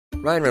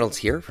Ryan Reynolds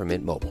here from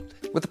Mint Mobile.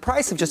 With the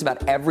price of just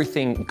about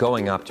everything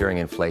going up during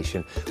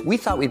inflation, we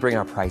thought we'd bring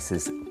our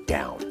prices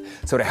down.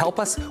 So to help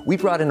us, we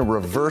brought in a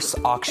reverse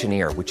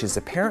auctioneer, which is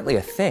apparently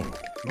a thing.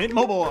 Mint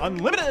Mobile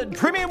Unlimited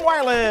Premium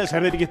Wireless.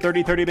 How to get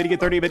 30, 30, bit to get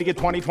 30, bit to get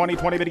 20, 20,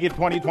 20, bit to get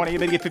 20, 20,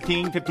 bit to get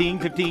 15, 15,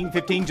 15,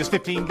 15, just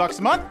 $15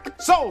 a month?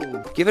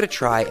 Sold! Give it a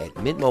try at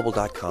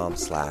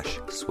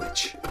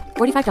mintmobile.com/switch.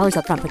 $45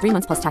 up front for 3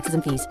 months plus taxes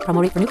and fees.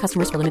 Promo rate for new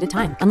customers for limited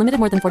time. Unlimited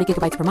more than 40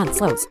 gigabytes per month.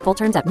 Slows full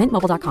terms at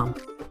mintmobile.com.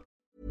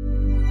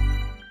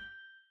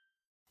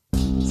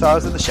 So I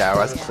was in the shower,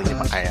 I was cleaning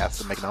my ass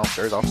and making all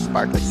shirts all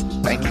sparkly,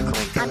 spanky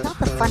clean. I'm not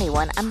the funny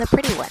one, I'm the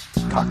pretty one.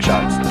 Cock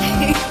shots.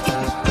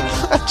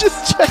 I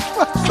just checked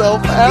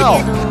myself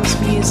out. Candles,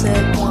 music,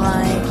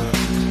 wine,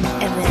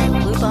 and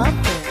then lube up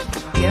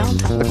and get on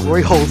top. The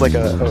glory hole's like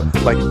a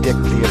dick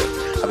theater.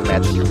 I've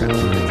imagined your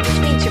family. Which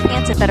means your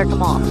pants had better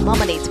come off.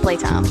 Mama needs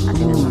playtime.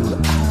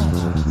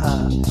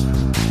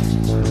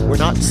 We're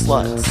not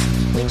sluts.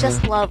 We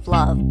just love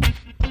love.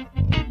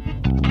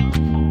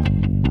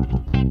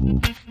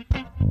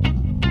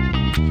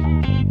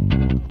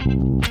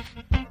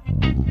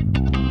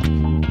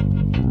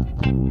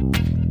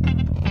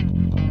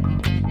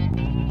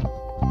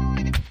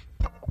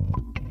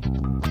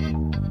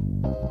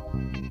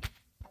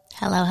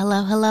 Hello,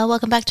 hello, hello.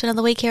 Welcome back to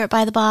another week here at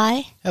By the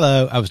By.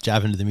 Hello. I was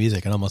jabbing to the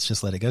music and almost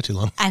just let it go too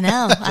long. I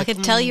know. I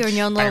could tell you were in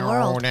your own little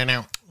world.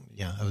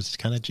 Yeah, I was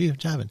kind of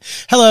jabbing.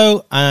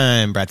 Hello,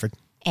 I'm Bradford.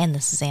 And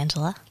this is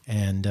Angela.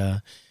 And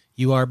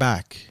you are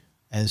back,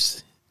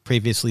 as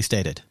previously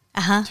stated,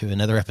 to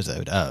another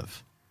episode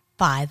of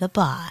By the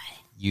By.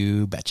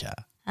 You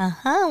Betcha.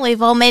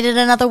 We've all made it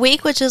another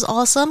week, which is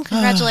awesome.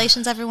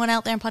 Congratulations, everyone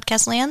out there in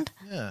podcast land.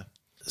 Yeah.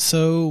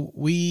 So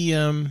we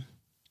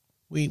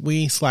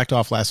slacked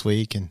off last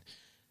week and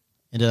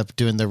ended up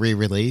doing the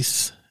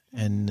re-release.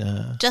 And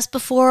just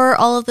before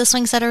all of the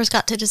swing setters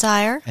got to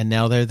Desire. And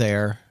now they're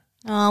there.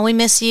 Oh, we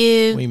miss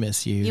you. We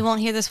miss you. You won't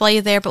hear this while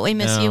you're there, but we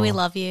miss you. We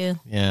love you.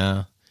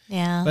 Yeah.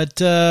 Yeah. But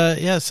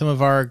some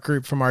of our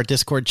group from our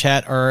Discord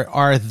chat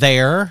are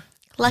there.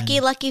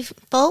 Lucky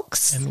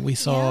folks. And we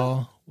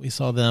saw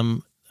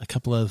them a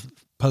couple of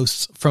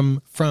posts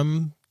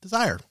from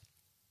Desire.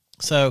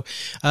 So,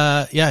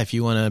 if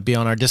you want to be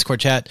on our Discord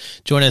chat,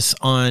 join us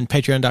on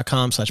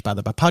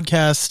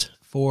patreon.com/bythebydpodcast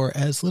for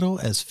as little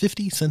as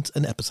 50 cents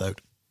an episode.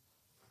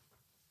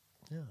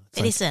 Yeah,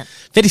 50 cents.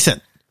 50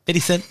 cent. 50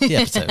 cent the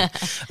episode.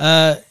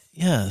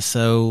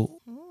 So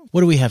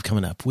what do we have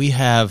coming up? We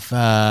have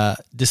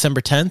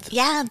December 10th.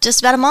 Yeah,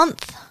 just about a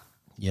month.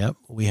 Yep.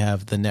 We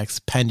have the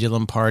next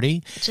Pendulum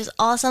Party. Which is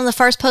awesome. The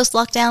first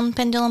post-lockdown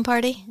Pendulum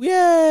Party.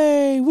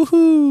 Yay!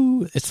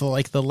 Woohoo! It's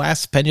like the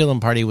last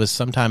Pendulum Party was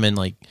sometime in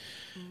like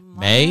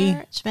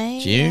May,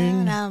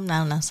 June?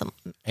 No.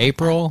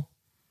 April?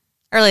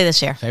 Early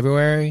this year.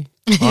 February?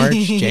 March?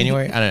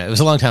 January? I don't know. It was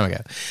a long time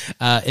ago.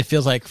 It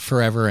feels like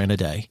forever and a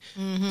day.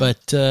 Mm-hmm.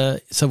 But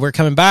so we're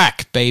coming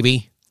back,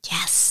 baby.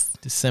 Yes.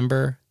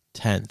 December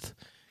 10th.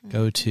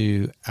 Go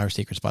to Our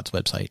Secret Spots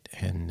website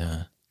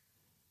and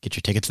get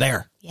your tickets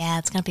there. Yeah,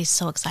 it's going to be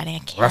so exciting. I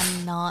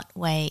cannot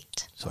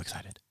wait. So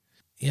excited.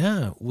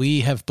 Yeah,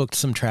 we have booked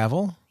some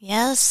travel.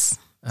 Yes.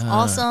 It's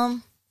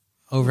awesome.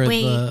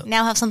 We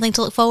now have something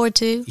to look forward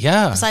to.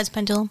 Yeah. Besides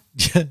Pendulum.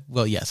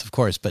 Well, yes, of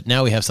course. But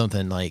now we have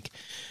something like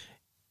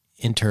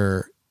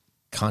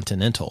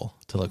intercontinental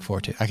to look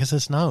forward to. I guess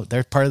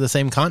they're part of the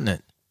same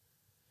continent.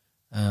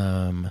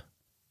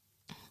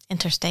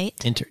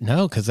 Interstate?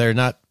 No, because they're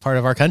not part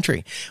of our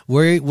country.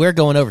 We're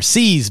going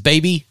overseas,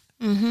 baby.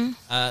 Mm-hmm.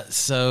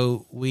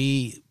 So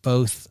we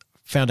both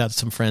found out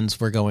some friends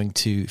were going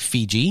to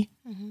Fiji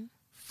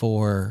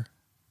for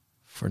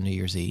New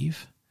Year's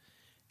Eve,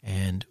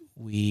 and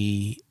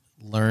we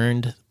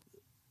learned,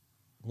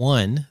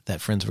 one,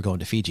 that friends were going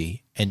to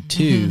Fiji, and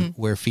two,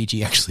 where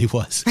Fiji actually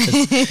was.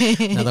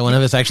 Neither one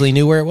of us actually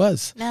knew where it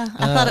was. No,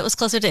 I thought it was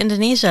closer to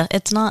Indonesia.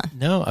 It's not.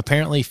 No,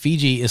 apparently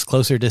Fiji is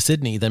closer to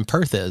Sydney than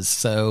Perth is.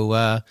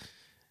 So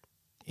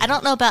I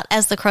don't know about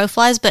as the crow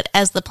flies, but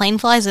as the plane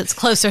flies, it's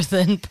closer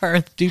than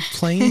Perth. Do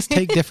planes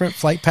take different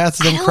flight paths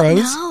than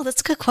crows? No,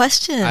 that's a good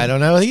question. I don't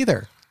know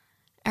either.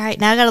 All right,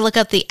 now I got to look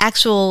up the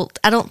actual.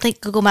 I don't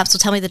think Google Maps will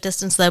tell me the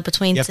distance though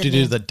between. You have Sydney.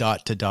 to do the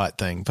dot to dot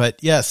thing, but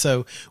yeah.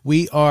 So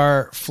we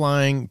are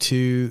flying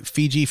to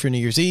Fiji for New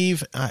Year's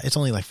Eve. It's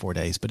only like 4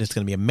 days, but it's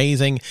going to be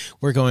amazing.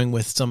 We're going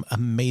with some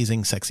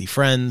amazing, sexy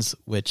friends,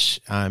 which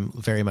I'm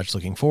very much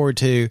looking forward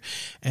to,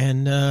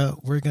 and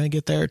we're going to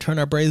get there, turn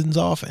our brazens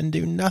off, and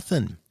do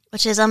nothing.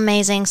 Which is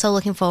amazing. So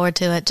looking forward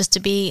to it. Just to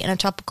be in a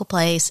tropical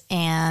place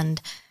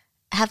and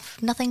have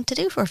nothing to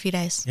do for a few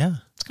days. Yeah,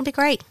 it's going to be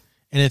great.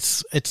 And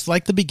it's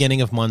like the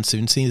beginning of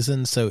monsoon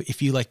season. So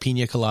if you like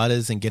pina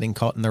coladas and getting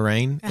caught in the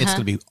rain, it's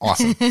going to be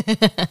awesome.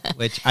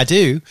 Which I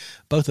do,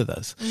 both of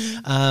those.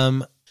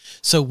 Mm-hmm.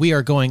 So we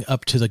are going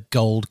up to the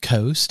Gold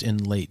Coast in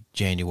late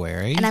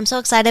January. And I'm so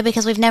excited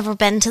because we've never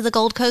been to the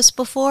Gold Coast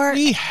before.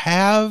 We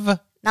have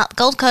Not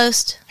Gold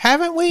Coast.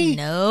 Haven't we?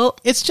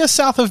 Nope. It's just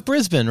south of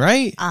Brisbane,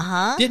 right?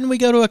 Uh-huh. Didn't we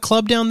go to a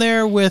club down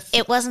there with...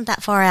 It wasn't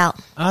that far out.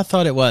 I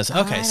thought it was.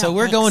 Okay, I so don't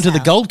we're think going to the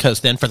so. Gold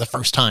Coast then for the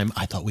first time.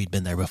 I thought we'd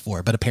been there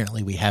before, but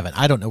apparently we haven't.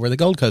 I don't know where the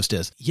Gold Coast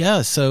is.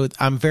 Yeah, so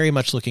I'm very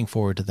much looking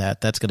forward to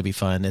that. That's going to be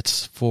fun.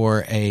 It's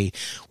for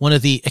one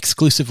of the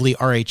exclusively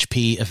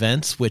RHP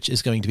events, which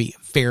is going to be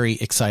very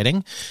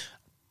exciting.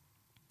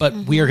 But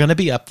we are going to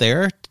be up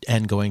there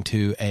and going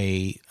to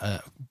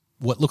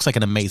what looks like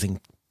an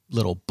amazing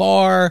little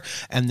bar,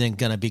 and then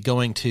going to be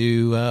going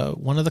to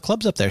one of the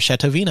clubs up there,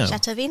 Chateau Vino.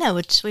 Chateau Vino,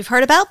 which we've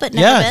heard about, but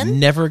never been.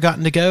 Never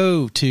gotten to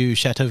go to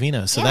Chateau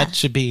Vino. So Yeah.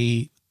 that's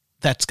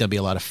going to be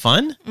a lot of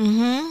fun.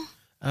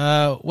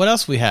 Mm-hmm. What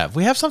else we have?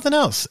 We have something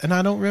else, and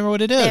I don't remember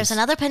what it is. There's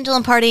another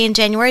pendulum party in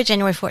January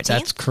 14th.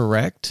 That's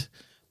correct.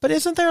 But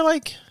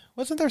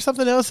wasn't there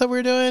something else that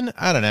we're doing?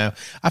 I don't know.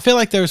 I feel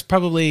like there's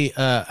probably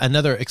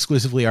another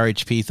exclusively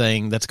RHP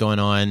thing that's going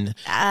on.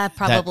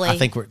 Probably. I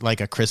think we're like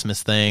a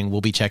Christmas thing.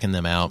 We'll be checking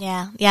them out.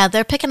 Yeah,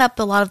 they're picking up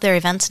a lot of their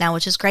events now,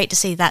 which is great to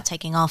see that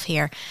taking off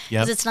here.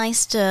 Yep. Because it's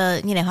nice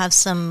to, have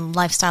some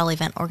lifestyle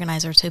event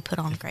organizers who put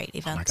on great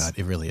events. Oh my God,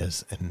 it really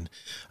is. And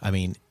I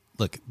mean,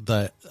 look,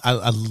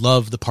 I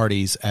love the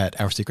parties at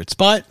Our Secret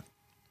Spot,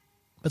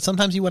 but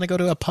sometimes you want to go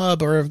to a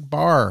pub or a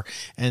bar,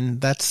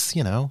 and that's,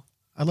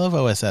 I love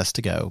OSS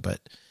to go, but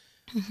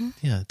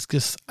yeah, it's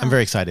just, I'm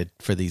very excited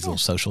for these little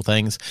social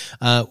things.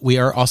 We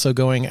are also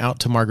going out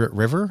to Margaret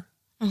River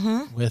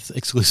with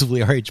exclusively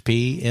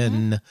RHP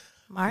in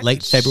March.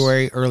 late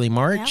February, early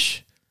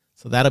March.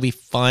 So that'll be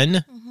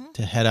fun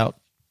to head out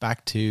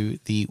back to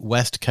the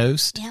West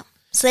Coast, Yeah.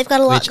 So they've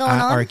got a lot which going I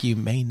on. argue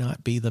may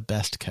not be the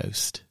best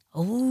coast,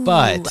 Ooh,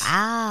 but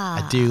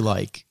I do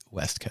like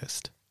West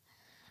Coast.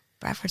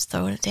 Bradford's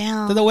throwing it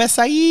down. To the West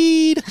Side.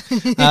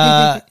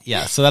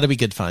 Yeah, so that'll be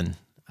good fun.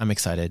 I'm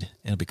excited.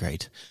 It'll be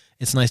great.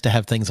 It's nice to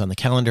have things on the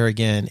calendar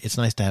again. It's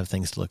nice to have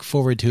things to look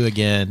forward to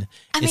again.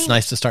 It's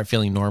nice to start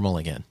feeling normal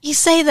again. You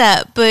say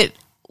that, but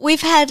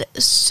we've had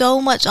so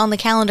much on the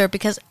calendar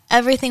because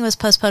everything was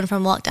postponed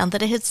from lockdown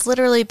that it's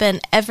literally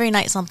been every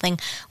night something.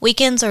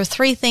 Weekends are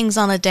 3 things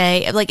on a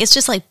day. Like, it's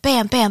just like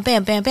bam, bam,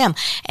 bam, bam, bam.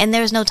 And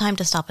there's no time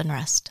to stop and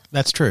rest.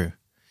 That's true.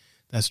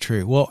 That's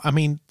true. Well, I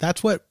mean,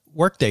 that's what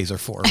work days are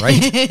for,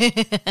 right?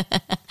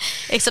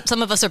 Except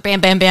some of us are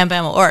bam, bam, bam,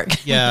 bam at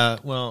work. Yeah.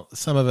 Well,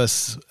 some of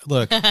us,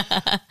 look,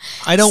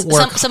 I don't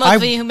work. Some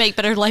of you who make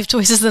better life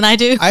choices than I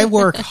do. I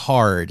work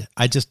hard.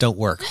 I just don't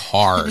work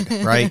hard,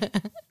 right?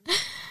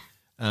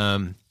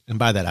 And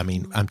by that, I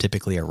mean, I'm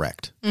typically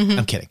erect.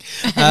 I'm kidding.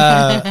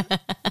 Yeah.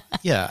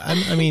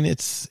 I mean,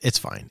 it's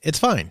fine. It's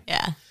fine.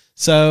 Yeah.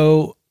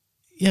 So,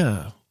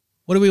 yeah.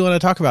 What do we want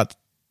to talk about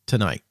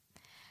tonight?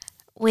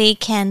 We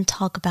can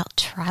talk about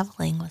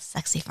traveling with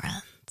sexy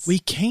friends. We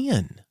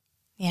can.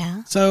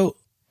 Yeah. So,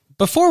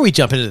 before we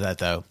jump into that,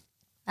 though,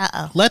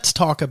 Uh-oh. let's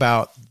talk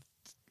about,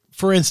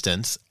 for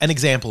instance, an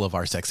example of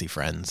our sexy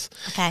friends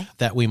Okay.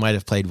 that we might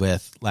have played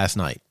with last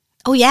night.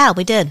 Oh, yeah,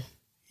 we did.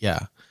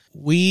 Yeah.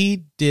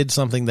 We did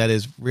something that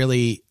is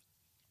really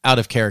out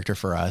of character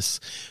for us,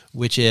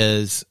 which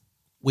is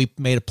we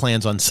made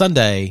plans on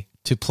Sunday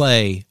to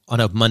play on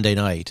a Monday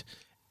night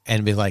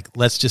and be like,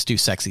 let's just do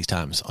sexy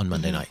times on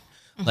Monday night.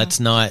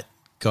 Let's not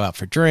go out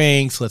for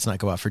drinks. Let's not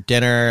go out for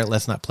dinner.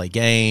 Let's not play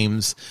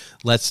games.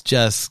 Let's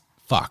just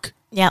fuck.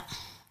 Yep.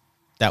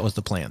 That was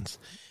the plans.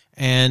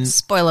 And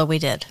Spoiler, we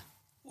did.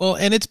 well,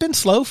 and it's been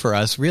slow for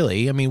us,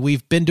 really. I mean,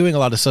 we've been doing a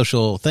lot of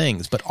social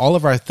things, but all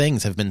of our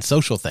things have been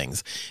social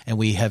things, and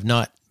we have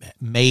not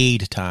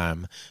made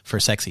time for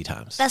sexy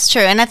times. That's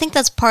true. And I think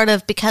that's part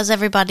of because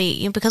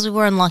everybody, because we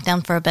were in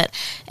lockdown for a bit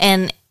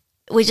and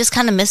we just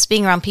kind of miss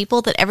being around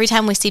people that every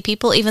time we see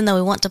people, even though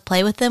we want to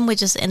play with them, we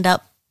just end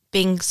up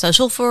being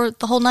social for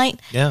the whole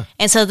night. Yeah.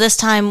 And so this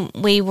time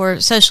we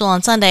were social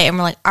on Sunday and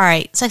we're like, all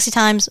right, sexy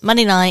times,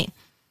 Monday night.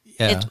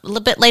 Yeah. It's a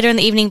little bit later in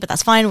the evening, but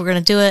that's fine. We're going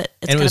to do it.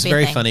 It's And it gonna was be a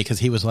very thing. funny because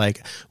he was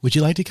like, would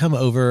you like to come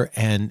over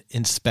and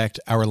inspect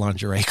our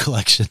lingerie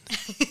collection?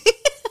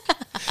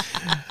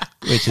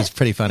 Which is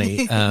pretty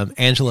funny.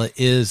 Angela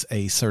is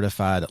a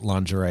certified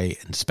lingerie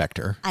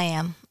inspector. I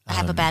am. I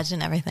have a badge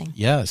and everything.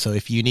 Yeah, so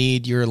if you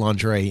need your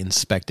lingerie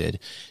inspected,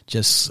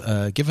 just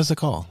give us a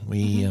call.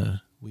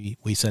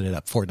 We set it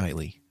up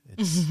fortnightly.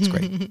 It's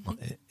great,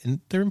 and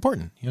they're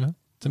important.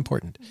 It's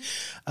important.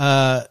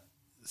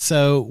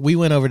 So we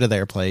went over to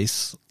their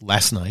place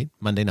last night,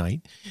 Monday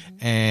night,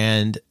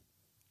 and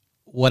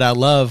what I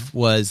love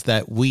was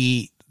that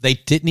they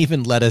didn't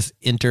even let us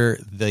enter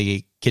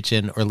the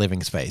kitchen or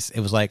living space. It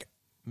was like,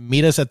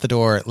 meet us at the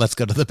door. Let's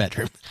go to the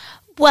bedroom.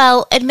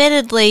 Well,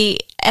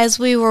 admittedly, as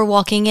we were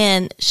walking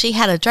in, she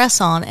had a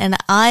dress on, and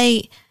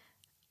I,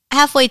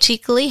 halfway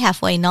cheekily,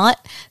 halfway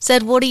not,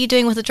 said, what are you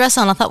doing with the dress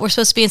on? I thought we're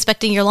supposed to be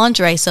inspecting your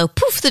lingerie. So,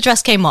 poof, the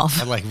dress came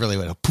off. I really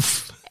went,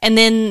 poof. And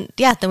then,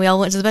 then we all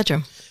went to the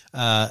bedroom.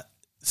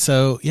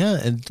 So, yeah,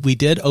 and we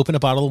did open a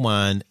bottle of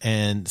wine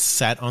and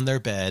sat on their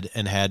bed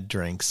and had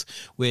drinks,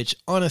 which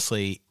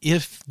honestly,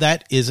 if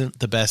that isn't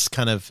the best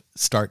kind of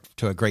start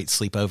to a great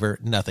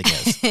sleepover, nothing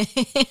is.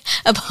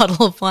 A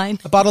bottle of wine.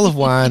 A bottle of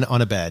wine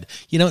on a bed.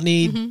 You don't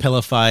need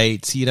pillow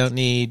fights. You don't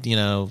need,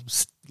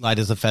 light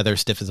as a feather,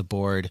 stiff as a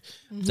board.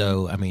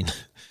 Though, I mean,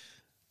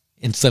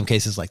 in some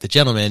cases, like the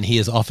gentleman, he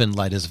is often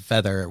light as a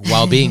feather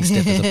while being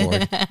stiff as a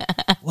board.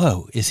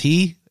 Whoa,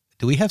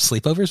 do we have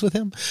sleepovers with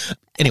him?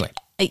 Anyway.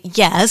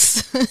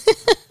 Yes.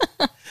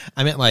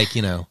 I meant like,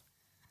 teen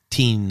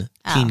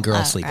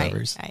girl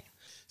sleepovers. Right.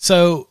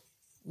 So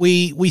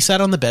we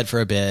sat on the bed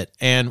for a bit,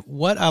 and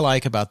what I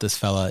like about this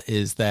fella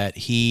is that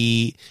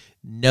he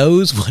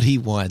knows what he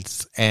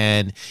wants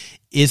and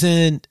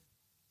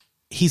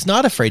he's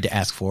not afraid to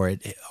ask for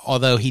it,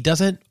 although he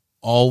doesn't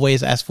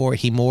always ask for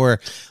it. He more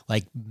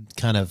like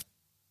kind of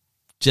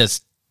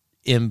just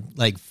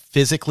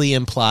physically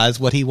implies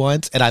what he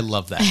wants, and I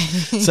love that.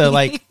 So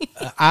like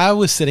I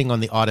was sitting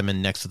on the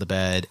ottoman next to the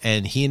bed,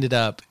 and he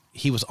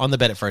was on the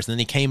bed at first, and then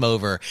he came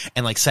over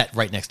and like sat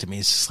right next to me.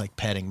 He's just like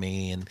petting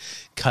me and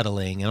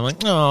cuddling, and I'm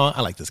like, oh,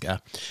 I like this guy.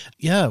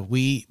 Yeah,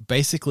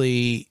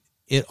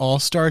 it all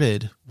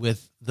started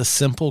with the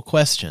simple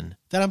question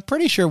that I'm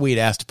pretty sure we'd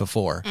asked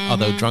before,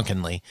 although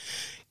drunkenly.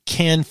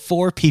 Can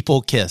 4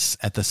 people kiss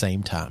at the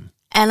same time?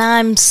 And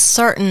I'm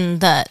certain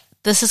that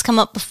this has come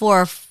up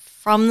before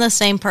from the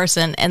same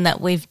person, and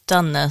that we've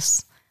done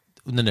this.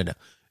 No.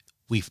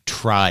 We've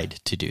tried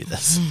to do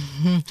this.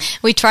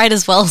 We tried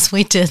as well as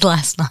we did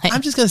last night.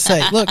 I'm just going to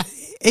say, look,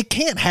 it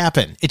can't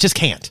happen. It just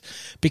can't,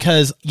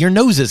 because your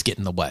noses get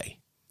in the way.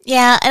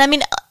 Yeah, and I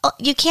mean,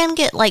 you can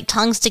get like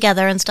tongues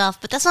together and stuff,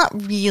 but that's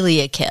not really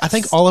a kiss. I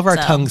think all of our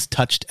tongues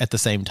touched at the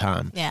same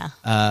time. Yeah.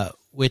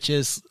 Which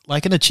is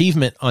like an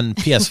achievement on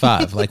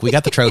PS5. Like we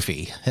got the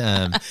trophy,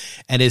 and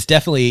it's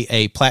definitely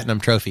a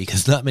platinum trophy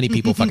because not many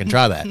people fucking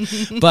try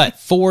that. But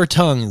 4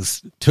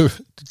 tongues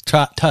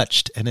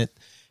touched, and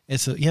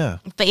it's yeah.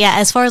 But yeah,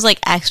 as far as like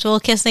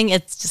actual kissing,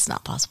 it's just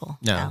not possible.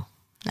 No.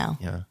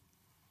 Yeah.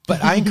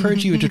 But I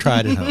encourage you to try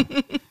it at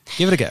home.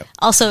 Give it a go.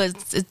 Also,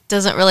 it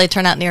doesn't really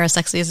turn out near as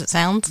sexy as it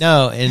sounds.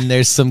 No, and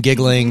there's some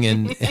giggling,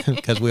 and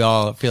because we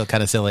all feel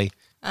kind of silly.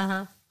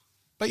 But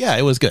yeah,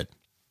 it was good.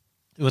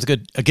 It was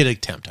a good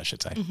attempt, I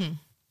should say.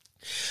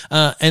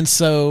 And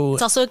so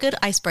it's also a good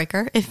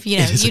icebreaker if you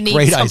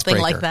need something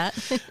like that.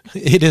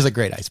 It is a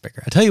great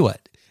icebreaker. I tell you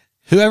what,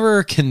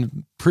 whoever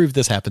can prove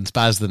this happens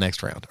buys the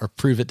next round, or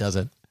prove it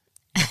doesn't.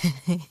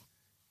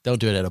 Don't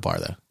do it at a bar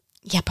though.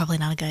 Yeah, probably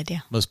not a good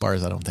idea. Most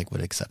bars I don't think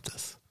would accept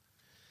this.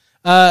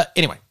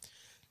 Anyway,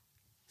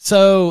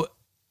 so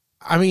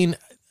I mean,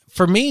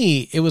 for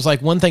me, it was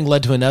like one thing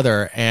led to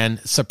another, and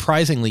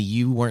surprisingly,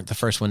 you weren't the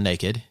first one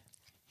naked.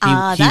 He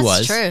that's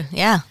was true.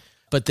 Yeah.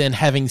 But then,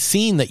 having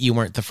seen that you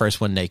weren't the first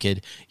one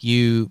naked,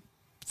 you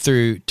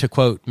threw, to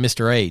quote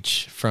Mr.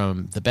 H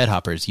from the Bed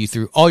Hoppers, you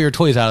threw all your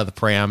toys out of the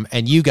pram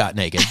and you got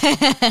naked.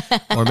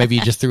 Or maybe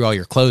you just threw all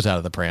your clothes out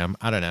of the pram.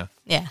 I don't know.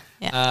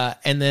 Yeah.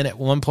 And then at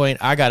one point,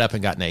 I got up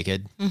and got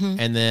naked.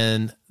 And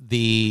then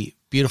the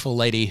beautiful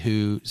lady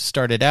who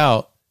started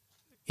out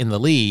in the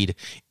lead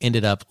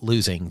ended up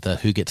losing the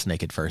who gets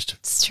naked first.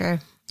 It's true.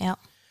 Yeah.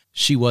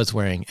 She was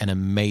wearing an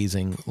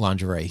amazing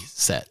lingerie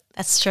set.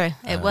 That's true.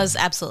 It was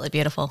absolutely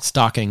beautiful.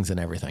 Stockings and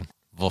everything.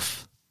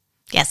 Woof.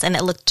 Yes, and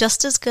it looked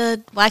just as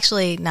good. Well,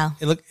 actually, no.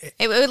 I was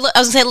going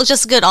to say it looked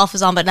just as good off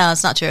as on, but no,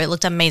 it's not true. It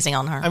looked amazing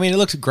on her. I mean, it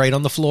looked great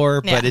on the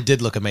floor, but Yeah. it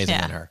did look amazing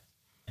on her.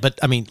 But,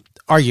 I mean,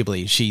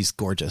 arguably, she's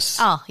gorgeous.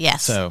 Oh,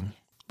 yes. So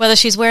whether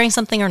she's wearing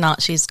something or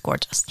not, she's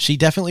gorgeous. she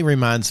definitely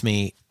reminds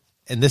me,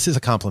 and this is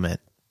a compliment,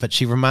 but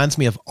she reminds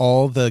me of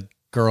all the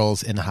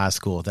girls in high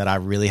school that I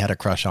really had a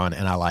crush on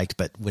and I liked,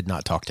 but would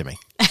not talk to me.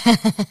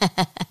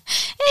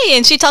 Hey,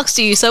 and she talks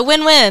to you, so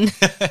win-win.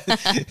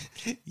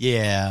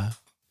 Yeah.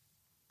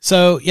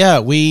 So yeah,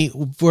 we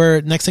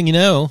were next thing you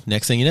know,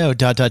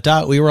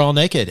 we were all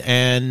naked,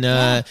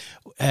 and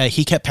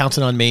he kept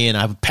pouncing on me, and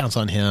I would pounce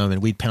on him,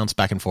 and we'd pounce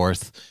back and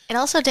forth. It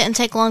also didn't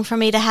take long for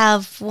me to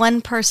have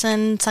one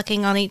person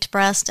sucking on each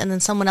breast, and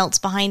then someone else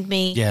behind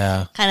me,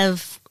 Yeah. kind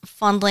of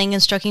fondling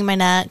and stroking my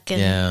neck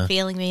and Yeah.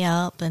 feeling me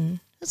up, and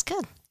it was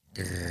good.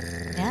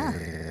 Yeah.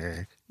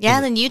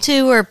 And then you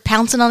two were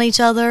pouncing on each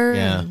other,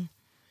 Yeah. and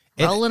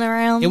rolling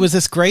around. It was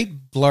this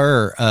great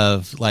blur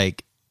of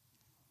like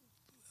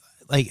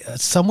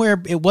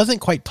somewhere it wasn't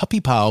quite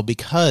puppy pile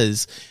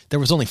because there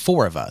was only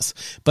 4 of us,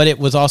 but it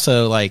was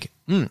also like,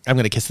 I'm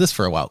going to kiss this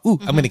for a while. Ooh,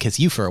 I'm going to kiss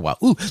you for a while.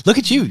 Ooh, look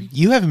at you.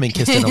 You haven't been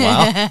kissed in a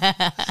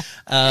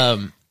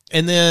while.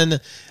 And then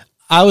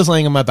I was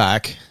laying on my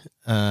back,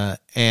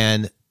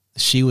 and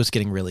she was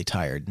getting really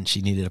tired and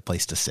she needed a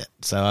place to sit.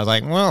 So I was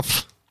like, well,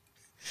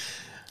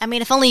 I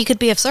mean, if only you could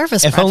be of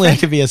service. if only I Bradford.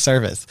 could be of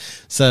service.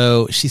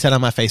 So she sat on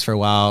my face for a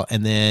while,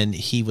 and then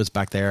he was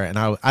back there, and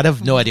I'd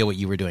have no idea what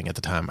you were doing at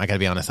the time. I got to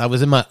be honest. I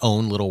was in my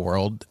own little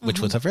world, which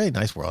was a very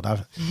nice world.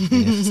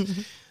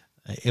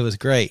 It was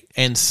great.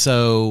 And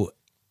so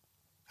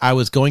I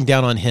was going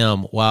down on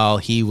him while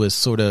he was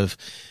sort of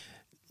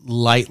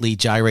lightly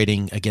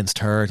gyrating against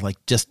her, like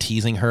just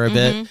teasing her a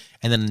bit,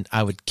 and then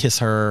I would kiss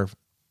her,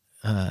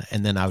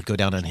 and then I would go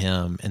down on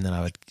him, and then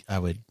I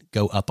would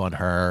go up on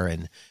her,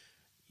 and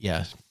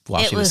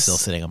while she was still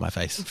sitting on my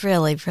face.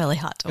 Really, really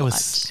hot to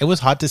watch. It was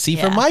hot to see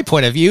from my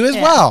point of view as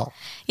well.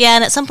 Yeah,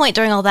 and at some point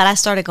during all that, I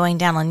started going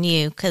down on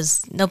you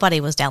because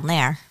nobody was down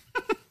there.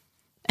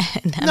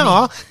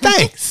 No,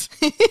 thanks.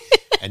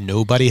 And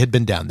nobody had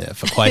been down there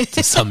for quite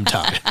some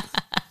time.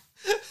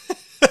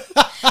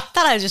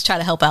 Thought I would just try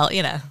to help out,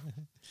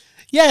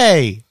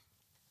 Yay!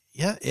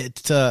 Yeah,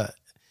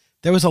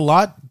 there was a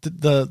lot.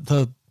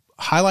 The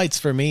highlights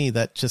for me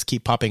that just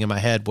keep popping in my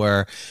head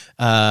were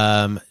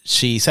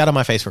she sat on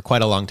my face for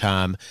quite a long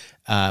time.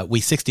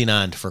 We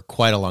 69'd for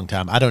quite a long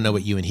time. I don't know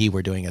what you and he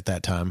were doing at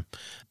that time,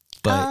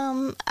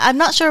 but I'm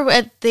not sure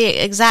what the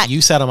exact.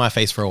 You sat on my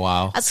face for a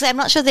while. I'm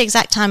not sure the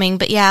exact timing,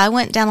 but yeah, I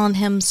went down on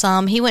him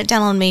some. He went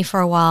down on me for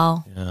a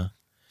while.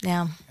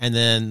 Yeah. And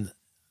then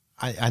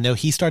I know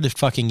he started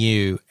fucking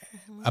you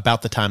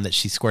about the time that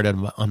she squirted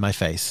on my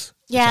face.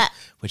 Yeah.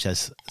 Which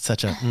is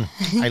such a,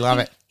 I love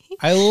it.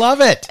 I love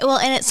it. Well,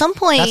 and at some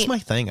point. That's my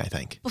thing, I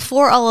think.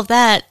 Before all of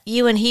that,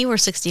 you and he were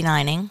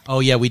 69ing. Oh,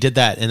 yeah, we did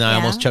that, and I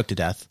almost choked to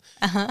death.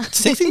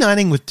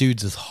 69ing with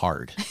dudes is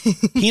hard.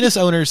 Penis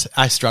owners,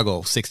 I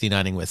struggle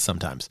 69ing with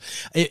sometimes.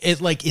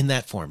 It like in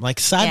that form. Like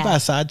side by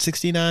side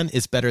 69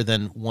 is better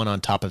than one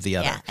on top of the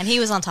other. Yeah, and he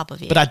was on top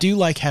of you. But I do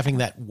like having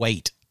that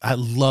weight. I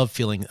love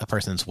feeling a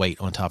person's weight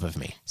on top of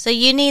me. So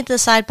you need the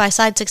side by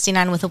side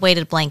 69 with a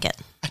weighted blanket.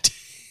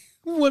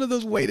 One of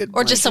those weighted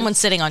blankets. Or just someone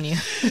sitting on you.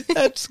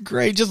 That's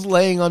great. Just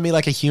laying on me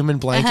like a human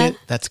blanket.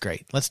 That's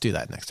great. Let's do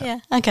that next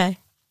time. Yeah, okay.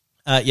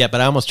 But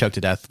I almost choked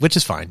to death, which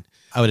is fine.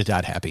 I would have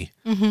died happy.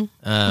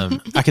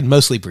 I could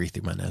mostly breathe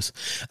through my nose.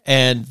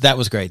 And that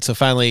was great. So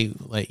finally,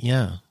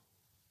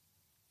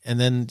 And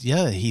then,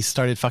 he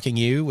started fucking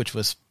you, which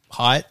was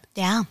hot.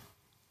 Yeah.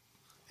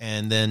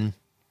 And then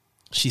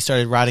she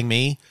started riding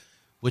me,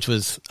 which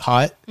was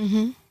hot.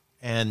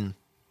 And,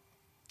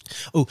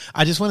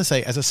 I just want to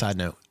say, as a side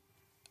note,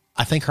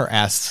 I think her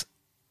ass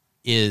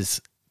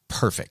is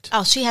perfect.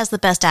 Oh, she has the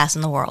best ass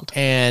in the world.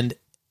 And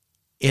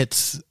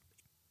it's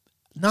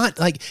not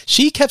like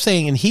she kept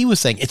saying, and he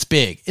was saying, it's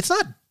big. It's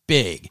not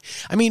big.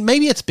 I mean,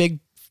 maybe it's big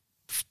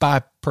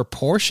by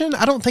proportion.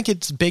 I don't think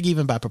it's big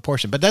even by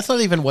proportion, but that's not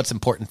even what's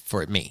important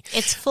for me.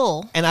 It's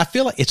full. And I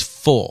feel like it's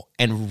full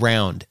and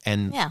round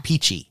and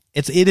peachy.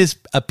 It is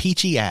a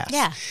peachy ass.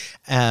 Yeah.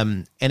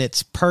 And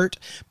it's pert,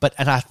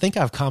 and I think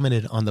I've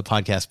commented on the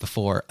podcast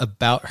before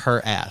about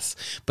her ass,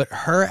 but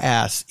her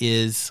ass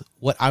is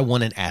what I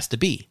want an ass to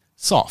be.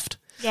 Soft.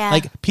 Yeah.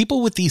 Like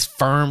people with these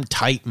firm,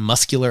 tight,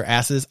 muscular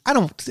asses,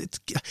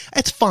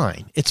 it's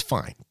fine. It's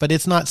fine, but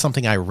it's not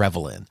something I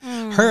revel in.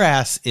 Her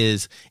ass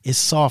is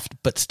soft,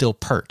 but still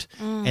pert.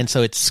 And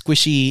so it's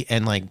squishy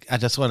and like, I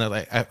just want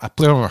to I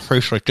put it on my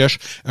face like this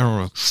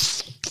and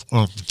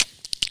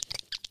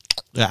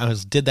I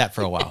did that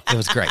for a while. It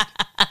was great.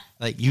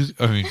 I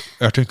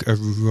think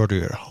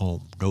everybody at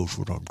home knows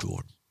what I'm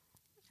doing.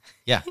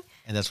 Yeah.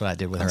 And that's what I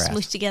did with her ass.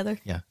 Smooshed together.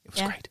 Yeah. It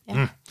was great.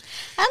 Yeah.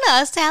 I don't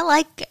know.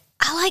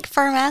 I like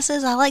firm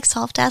asses. I like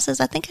soft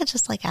asses. I think I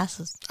just like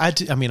asses. I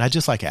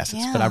just like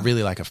asses, but I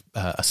really like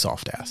a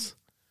soft ass.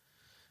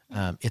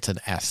 It's an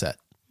asset.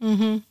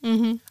 I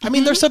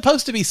mean, they're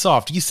supposed to be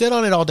soft. You sit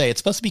on it all day. It's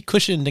supposed to be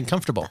cushioned and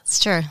comfortable. That's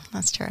true.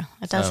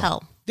 It does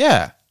help.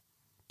 Yeah.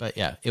 But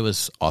yeah, it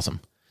was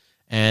awesome.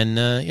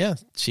 And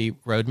she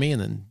rode me,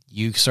 and then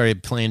you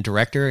started playing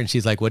director, and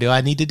she's like, "What do I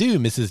need to do,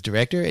 Mrs.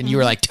 Director?" And you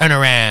were like, "Turn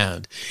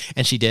around."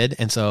 And she did.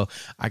 And so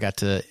I got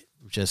to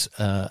just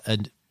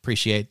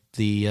appreciate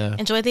the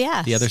enjoy the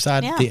ass, the other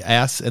side, the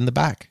ass and the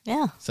back.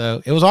 Yeah.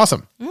 So it was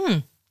awesome.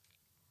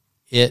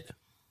 It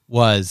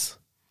was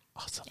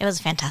awesome. It was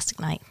a fantastic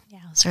night. Yeah,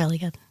 it was really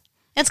good.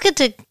 It's good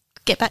to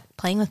get back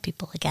playing with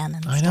people again.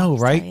 And I know,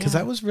 right? Because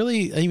that was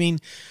really, I mean,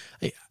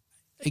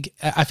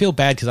 I feel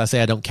bad because I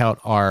say I don't count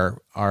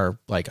our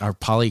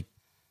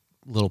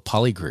little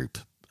poly group.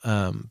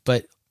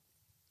 But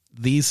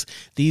these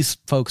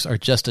folks are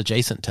just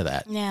adjacent to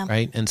that. Yeah.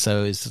 Right. And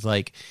so it's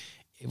like,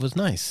 it was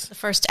nice. The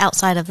first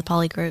outside of the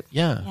poly group.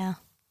 Yeah. Yeah.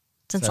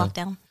 Since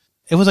lockdown.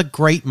 It was a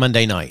great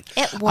Monday night.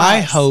 It was.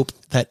 I hope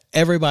that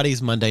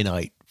everybody's Monday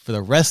night for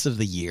the rest of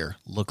the year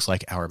looks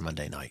like our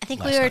Monday night. I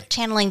think we were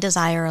channeling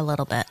desire a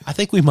little bit. I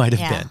think we might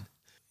have been.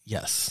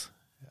 Yes.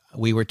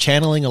 We were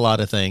channeling a lot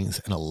of things,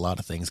 and a lot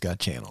of things got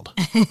channeled.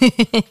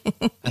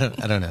 I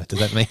don't know. Does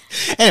that make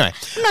anyway?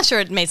 I'm not sure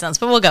it made sense,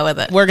 but we'll go with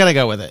it. We're gonna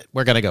go with it.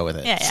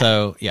 Yeah.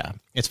 So yeah,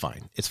 it's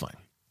fine. It's fine.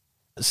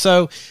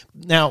 So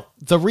now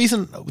the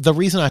reason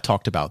I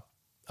talked about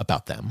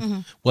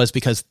them was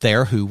because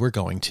they're who we're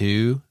going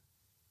to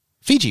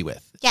Fiji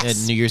with at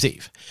New Year's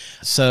Eve.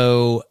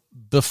 So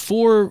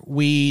before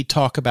we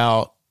talk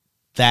about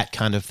that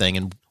kind of thing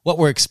and what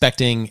we're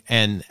expecting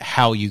and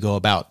how you go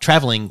about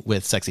traveling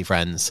with sexy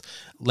friends,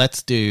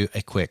 let's do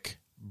a quick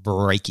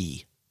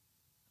breaky.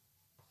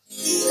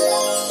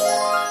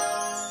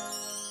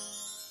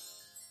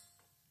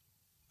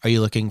 Are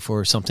you looking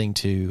for something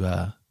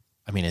to,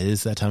 it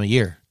is that time of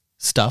year,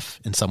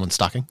 stuff in someone's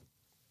stocking?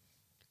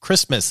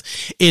 Christmas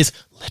is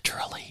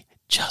literally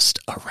just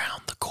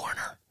around the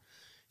corner.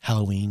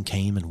 Halloween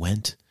came and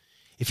went.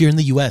 If you're in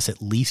the U.S.,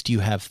 at least you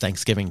have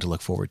Thanksgiving to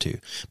look forward to.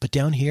 But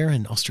down here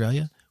in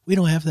Australia, we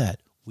don't have that.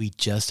 We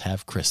just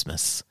have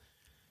Christmas.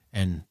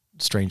 And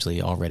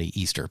strangely, already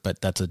Easter, but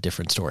that's a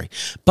different story.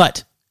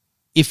 But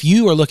if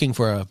you are looking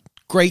for a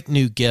great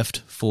new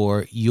gift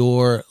for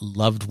your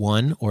loved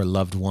one or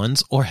loved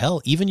ones, or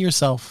hell, even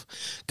yourself,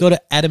 go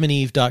to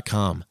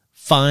adamandeve.com.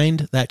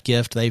 Find that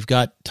gift. They've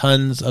got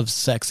tons of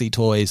sexy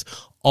toys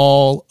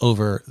all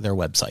over their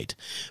website.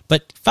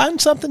 But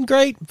find something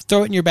great,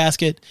 throw it in your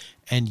basket,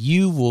 and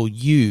you will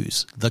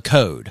use the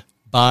code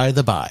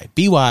BYTHEBI,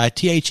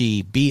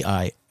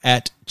 BYTHEBI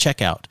at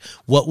checkout.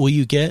 What will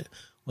you get?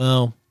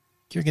 Well,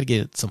 you're going to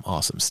get some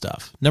awesome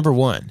stuff. Number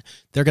one,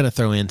 they're going to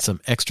throw in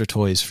some extra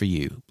toys for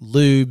you.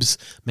 Lubes,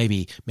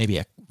 maybe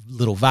a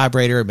little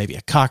vibrator, maybe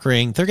a cock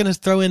ring. They're going to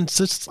throw in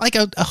just like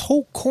a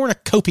whole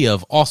cornucopia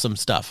of awesome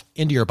stuff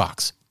into your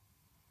box.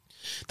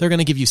 They're going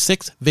to give you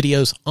 6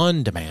 videos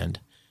on demand.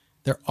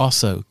 They're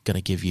also going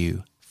to give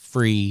you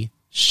free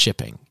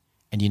shipping.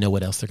 And you know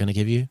what else they're going to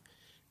give you?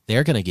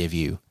 They're going to give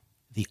you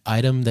the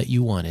item that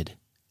you wanted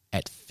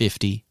at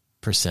 50%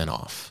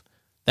 off.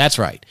 That's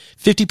right.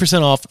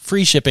 50% off,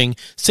 free shipping,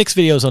 6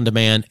 videos on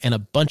demand, and a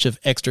bunch of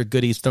extra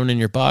goodies thrown in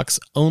your box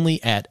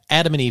only at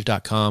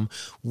adamandeve.com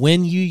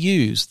when you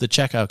use the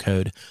checkout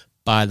code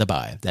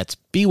BYTHEBI. That's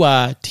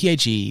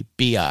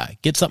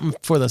BYTHEBI. Get something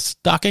for the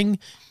stocking,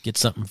 get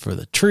something for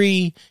the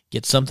tree,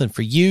 get something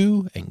for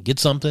you, and get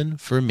something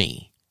for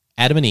me.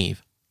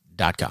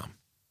 adamandeve.com.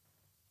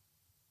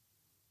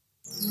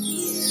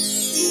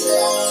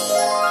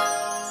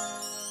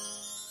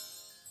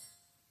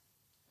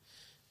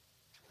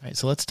 All right,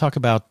 so let's talk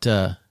about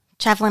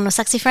Traveling with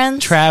sexy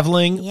friends?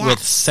 Traveling Yes.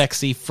 with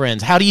sexy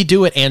friends. How do you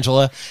do it,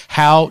 Angela?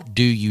 How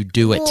do you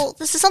do it? Well,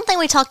 this is something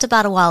we talked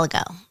about a while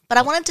ago, but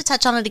I wanted to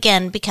touch on it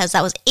again because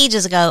that was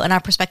ages ago and our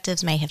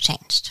perspectives may have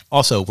changed.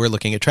 Also, we're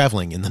looking at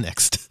traveling in the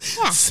next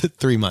Yeah.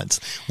 3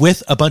 months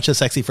with a bunch of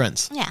sexy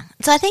friends. Yeah.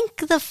 So I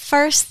think the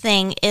first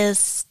thing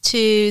is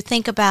to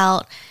think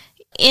about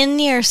in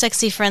your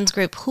sexy friends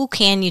group, who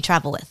can you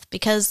travel with?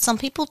 Because some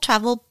people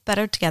travel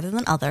better together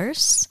than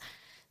others.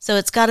 So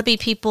it's got to be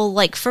people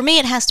like, for me,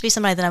 it has to be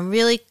somebody that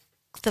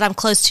I'm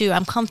close to,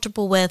 I'm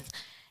comfortable with,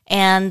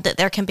 and that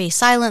there can be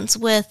silence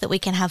with, that we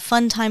can have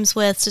fun times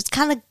with. So it's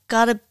kind of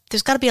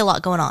there's got to be a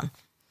lot going on,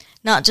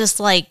 not just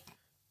like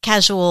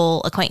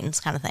casual acquaintance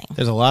kind of thing.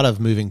 There's a lot of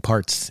moving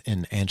parts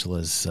in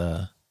Angela's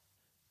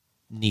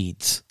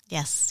needs.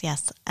 Yes.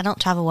 I don't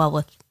travel well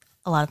with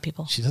a lot of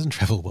people. She doesn't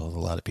travel well with a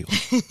lot of people.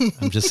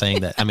 I'm just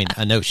saying that. I mean,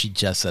 I know she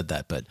just said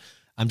that, but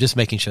I'm just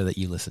making sure that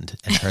you listened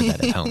and heard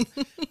that at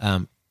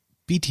home.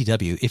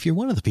 BTW, if you're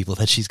one of the people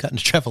that she's gotten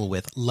to travel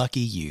with, lucky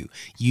you.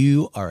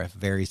 You are a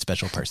very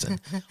special person.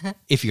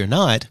 If you're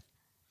not,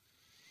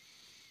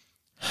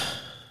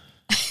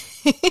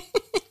 I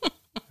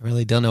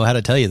really don't know how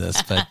to tell you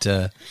this, but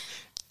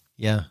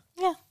yeah.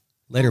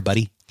 Later,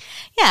 buddy.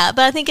 Yeah,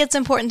 but I think it's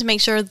important to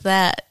make sure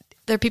that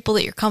there are people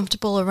that you're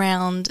comfortable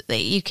around,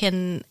 that you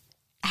can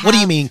have. What do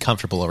you mean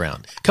comfortable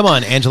around? Come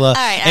on, Angela. All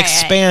right.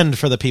 Expand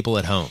for the people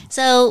at home.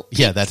 So,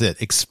 Yeah, that's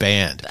it.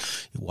 Expand.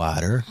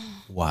 Wider.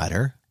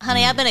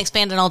 honey, I've been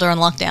expanding all during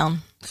lockdown.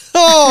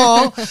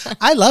 Oh,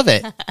 I love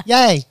it.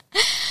 Yay.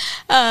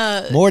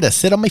 More to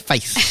sit on my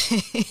face.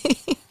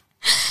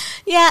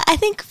 Yeah, I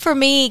think for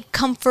me,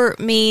 comfort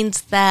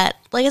means that,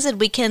 like I said,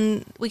 we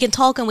can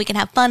talk and we can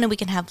have fun and we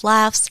can have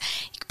laughs,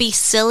 be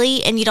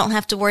silly, and you don't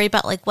have to worry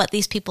about like what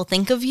these people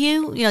think of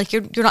you. You know, like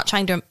you're not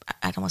trying to.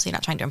 I don't want to say you're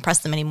not trying to impress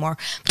them anymore,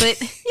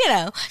 but you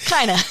know,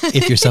 kind of.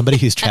 If you're somebody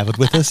who's traveled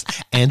with us,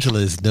 Angela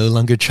is no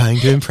longer trying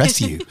to impress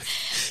you.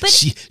 But-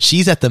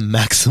 she's at the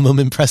maximum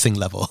impressing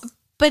level.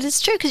 But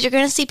it's true because you're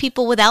going to see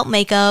people without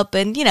makeup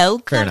and, you know,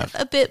 Fair kind of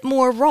enough. a bit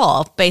more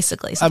raw,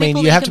 basically. So I mean,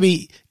 people you that have can- to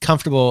be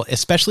comfortable,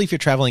 especially if you're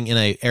traveling in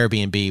a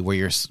Airbnb where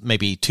you're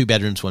maybe 2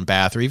 bedrooms, 1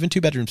 bath, or even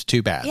 2 bedrooms,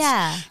 2 baths.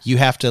 Yeah. You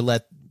have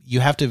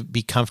to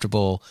be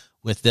comfortable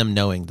with them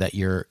knowing that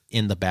you're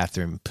in the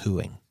bathroom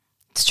pooing.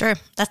 It's true.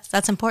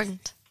 That's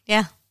important.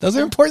 Yeah. Those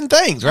are important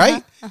things,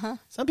 right?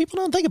 Some people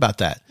don't think about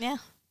that. Yeah.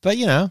 But,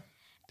 you know,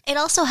 It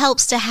also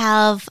helps to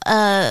have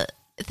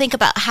think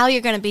about how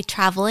you're going to be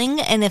traveling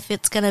and if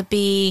it's going to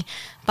be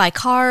by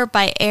car,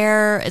 by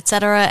air,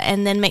 etc.,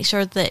 and then make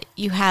sure that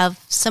you have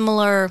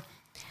similar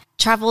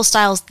travel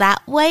styles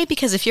that way,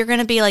 because if you're going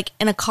to be like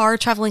in a car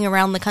traveling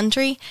around the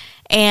country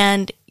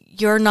and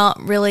you're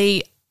not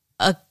really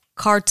a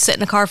sit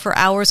in a car for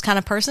hours kind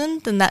of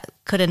person, then that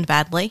could end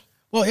badly.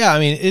 well, yeah, I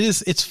mean,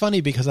 it's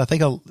funny because I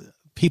think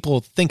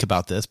people think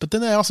about this, but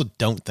then they also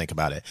don't think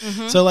about it.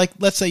 So like,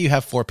 let's say you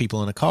have 4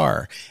 people in a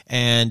car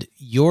and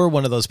you're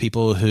one of those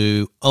people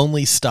who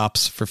only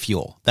stops for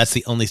fuel. That's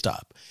the only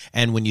stop.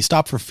 And when you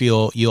stop for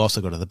fuel, you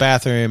also go to the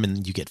bathroom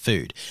and you get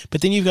food.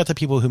 But then you've got the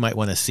people who might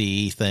want to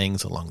see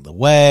things along the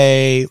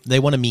way. They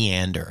want to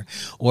meander,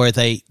 or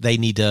they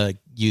need to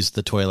use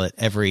the toilet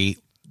every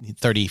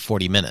 30,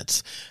 40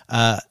 minutes.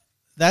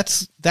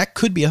 That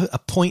could be a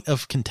point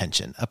of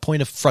contention, a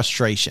point of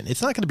frustration.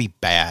 It's not going to be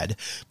bad,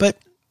 but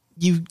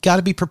you got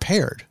to be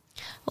prepared.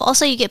 Well,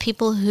 also you get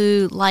people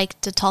who like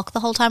to talk the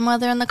whole time while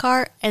they're in the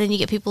car, and then you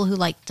get people who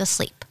like to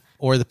sleep.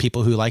 Or the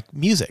people who like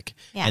music.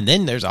 Yeah. And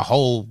then there's a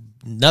whole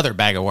another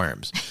bag of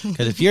worms.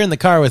 Because if you're in the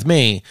car with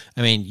me,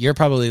 I mean, you're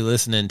probably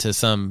listening to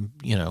some,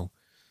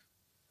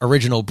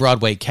 original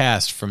Broadway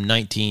cast from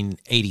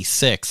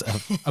 1986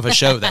 of a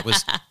show that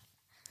was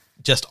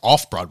just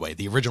off Broadway,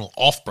 the original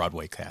off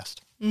Broadway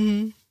cast.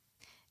 Mm-hmm.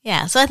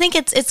 Yeah, so I think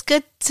it's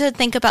good to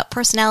think about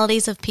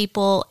personalities of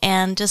people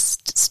and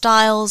just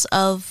styles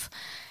of,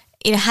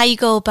 how you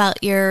go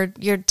about your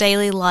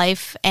daily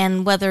life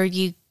and whether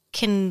you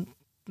can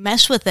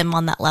mesh with them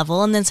on that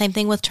level. And then same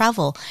thing with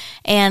travel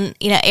and,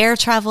 air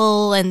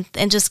travel and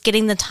just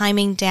getting the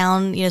timing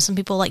down. Some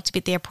people like to be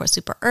at the airport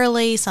super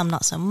early, some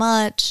not so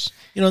much.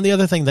 And the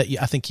other thing that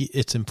I think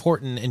it's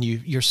important, and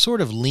you're sort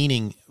of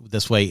leaning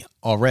this way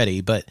already,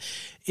 but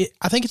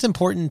I think it's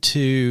important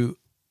to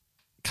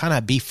kind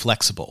of be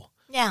flexible.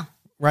 Yeah.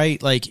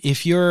 Right? Like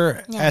if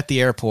you're at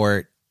the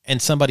airport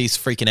and somebody's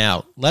freaking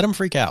out, let them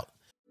freak out.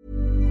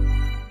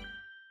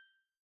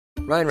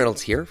 Ryan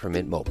Reynolds here from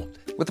Mint Mobile.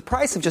 With the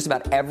price of just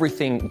about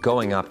everything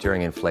going up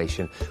during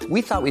inflation,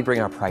 we thought we'd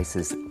bring our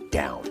prices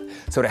down.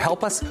 So to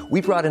help us,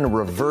 we brought in a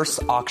reverse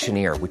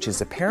auctioneer, which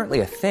is apparently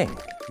a thing.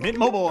 Mint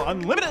Mobile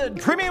Unlimited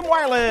Premium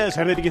Wireless.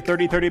 How to get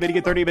 30, 30, bit to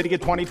get 30, bit to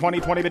get 20,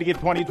 20, 20, bit to get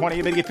 20,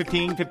 20, bit to get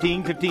 15,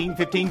 15, 15,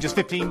 15, just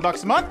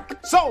 $15 a month?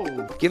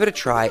 Sold! Give it a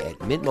try at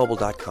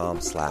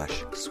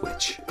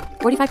mintmobile.com/switch.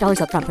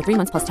 $45 up front for 3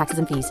 months plus taxes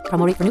and fees.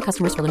 Promo rate for new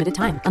customers for limited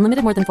time.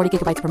 Unlimited more than 40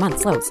 gigabytes per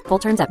month. Slows full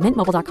terms at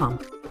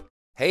mintmobile.com.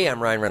 Hey, I'm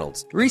Ryan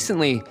Reynolds.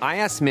 Recently, I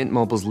asked Mint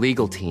Mobile's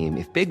legal team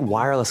if big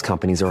wireless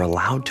companies are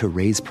allowed to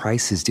raise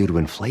prices due to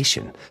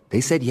inflation. They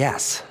said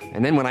yes.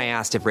 And then when I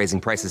asked if raising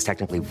prices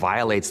technically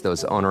violates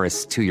those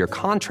onerous 2-year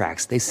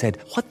contracts, they said,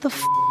 "What the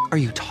f*** are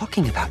you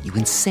talking about, you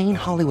insane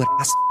Hollywood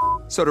ass?"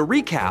 So to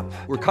recap,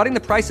 we're cutting the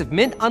price of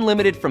Mint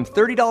Unlimited from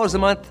 $30 a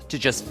month to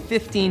just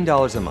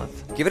 $15 a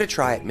month. Give it a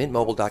try at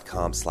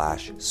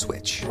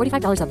mintmobile.com/switch.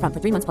 $45 up front for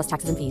 3 months plus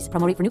taxes and fees.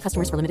 Promo rate for new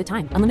customers for limited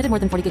time. Unlimited more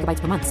than 40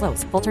 gigabytes per month.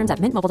 Slows full terms at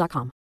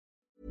mintmobile.com.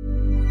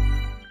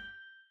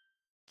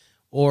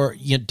 Or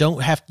you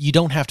don't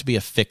have to be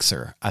a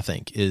fixer, I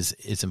think is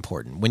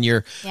important.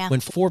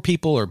 When 4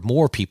 people or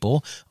more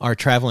people are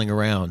traveling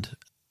around,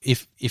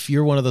 if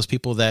you're one of those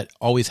people that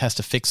always has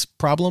to fix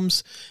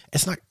problems,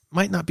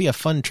 might not be a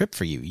fun trip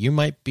for you. You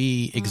might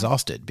be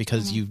exhausted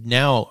because you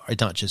now are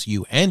not just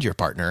you and your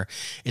partner,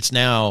 it's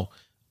now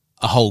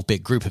a whole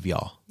big group of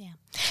y'all. Yeah.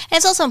 And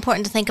it's also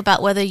important to think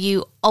about whether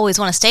you always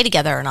want to stay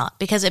together or not,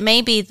 because it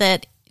may be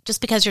that just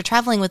because you're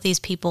traveling with these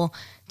people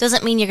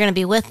doesn't mean you're going to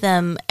be with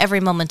them every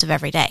moment of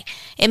every day.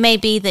 It may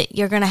be that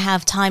you're going to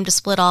have time to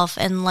split off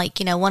and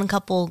one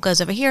couple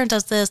goes over here and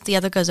does this, the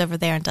other goes over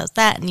there and does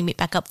that, and you meet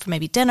back up for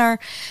maybe dinner.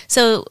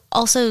 So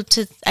also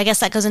I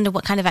guess that goes into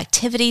what kind of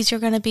activities you're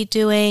going to be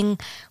doing,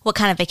 what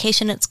kind of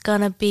vacation it's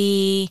going to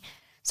be.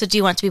 So do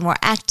you want it to be more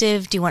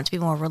active? Do you want it to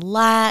be more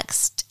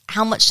relaxed?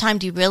 How much time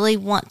do you really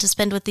want to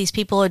spend with these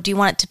people? Or do you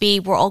want it to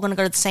be, we're all going to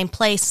go to the same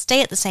place,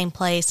 stay at the same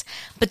place,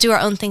 but do our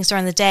own things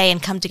during the day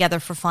and come together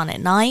for fun at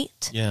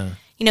night? Yeah.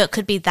 It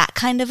could be that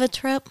kind of a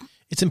trip.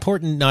 It's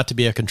important not to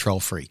be a control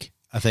freak.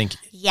 I think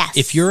yes.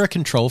 If you're a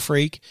control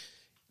freak,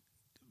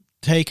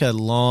 take a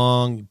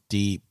long,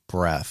 deep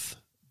breath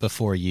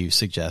before you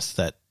suggest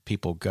that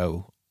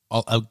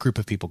a group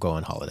of people go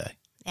on holiday.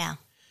 Yeah.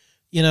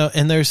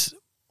 And there's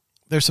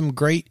some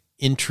great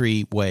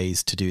entry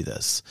ways to do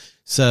this.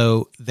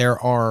 So there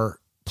are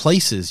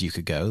places you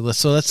could go.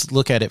 Let's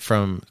look at it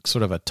from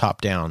sort of a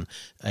top down.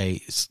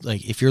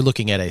 If you're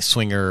looking at a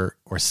swinger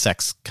or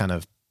sex kind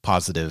of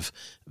positive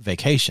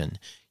vacation,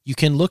 you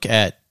can look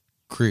at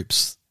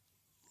groups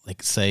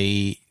like,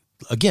 say,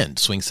 again,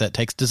 Swing Set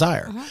takes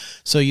Desire. Mm-hmm.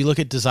 So you look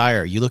at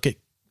Desire, you look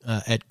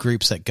at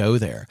groups that go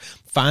there,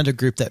 find a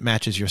group that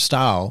matches your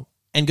style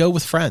and go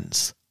with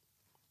friends.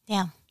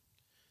 Yeah.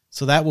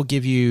 So that will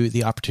give you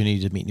the opportunity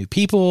to meet new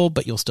people,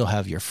 but you'll still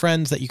have your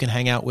friends that you can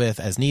hang out with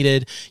as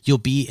needed. You'll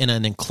be in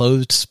an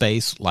enclosed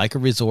space like a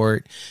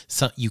resort.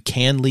 So you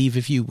can leave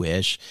if you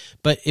wish,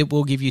 but it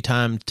will give you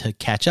time to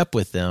catch up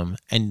with them.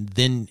 And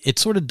then it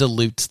sort of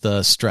dilutes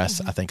the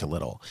stress, I think, a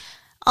little.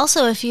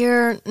 Also, if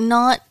you're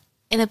not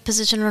in a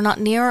position or not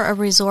near a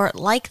resort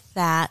like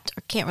that,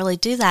 or can't really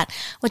do that,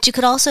 what you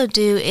could also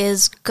do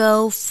is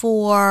go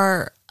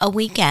for a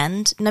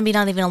weekend, maybe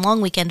not even a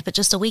long weekend, but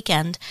just a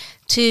weekend,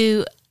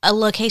 to a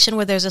location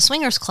where there's a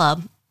swingers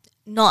club,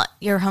 not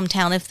your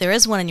hometown if there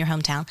is one in your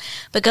hometown,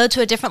 but go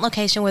to a different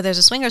location where there's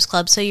a swingers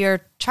club. So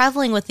you're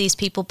traveling with these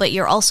people, but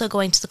you're also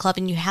going to the club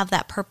and you have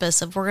that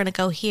purpose of, we're going to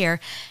go here.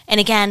 And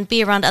again,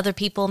 be around other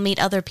people, meet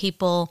other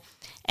people,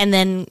 and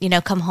then,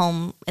 come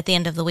home at the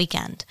end of the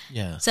weekend.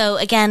 Yeah. So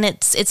again,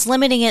 it's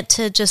limiting it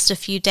to just a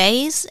few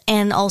days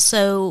and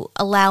also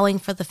allowing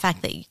for the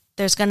fact that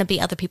there's going to be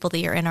other people that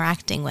you're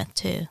interacting with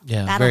too.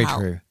 Yeah, That'll very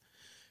help. true.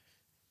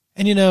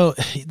 And, you know,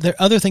 there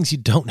are other things you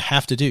don't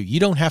have to do. You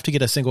don't have to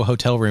get a single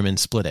hotel room and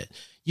split it.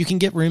 You can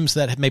get rooms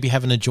that maybe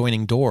have an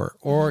adjoining door,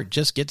 or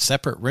just get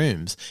separate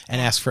rooms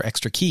and ask for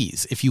extra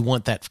keys if you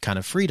want that kind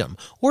of freedom.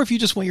 Or if you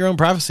just want your own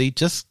privacy,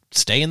 just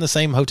stay in the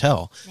same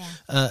hotel.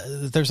 Yeah.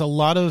 There's a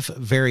lot of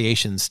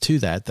variations to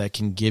that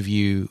can give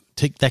you,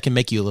 that can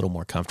make you a little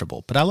more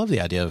comfortable. But I love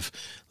the idea of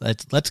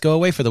let's go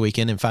away for the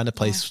weekend and find a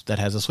place that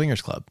has a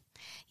swingers club.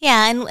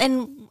 Yeah,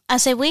 and I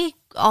say we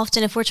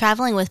often, if we're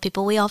traveling with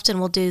people, we often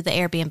will do the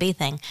Airbnb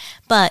thing.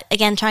 But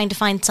again, trying to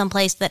find some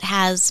place that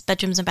has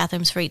bedrooms and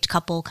bathrooms for each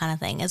couple kind of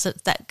thing.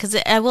 Because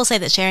I will say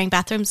that sharing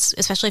bathrooms,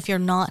 especially if you're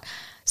not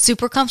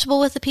super comfortable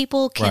with the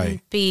people,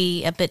 can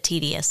be a bit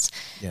tedious.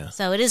 Yeah.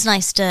 So it is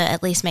nice to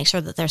at least make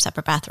sure that they're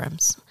separate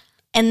bathrooms.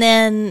 And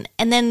then,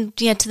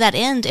 to that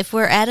end, if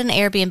we're at an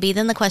Airbnb,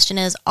 then the question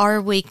is, are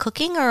we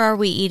cooking or are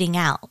we eating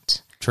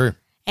out? True.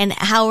 And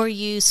how are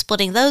you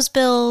splitting those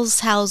bills?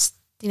 How's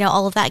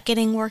all of that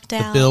getting worked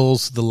out? The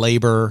bills, the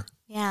labor.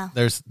 Yeah.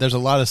 There's a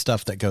lot of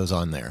stuff that goes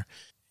on there.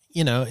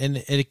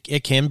 And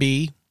it can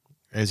be,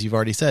 as you've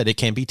already said, it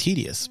can be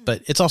tedious,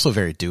 but it's also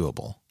very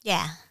doable.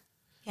 Yeah.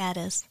 Yeah, it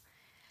is.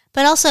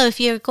 But also, if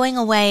you're going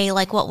away,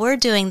 like what we're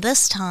doing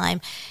this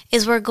time,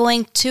 is we're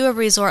going to a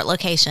resort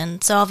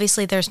location. So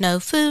obviously there's no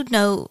food,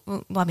 there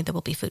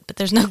will be food, but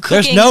there's no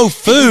cooking. There's no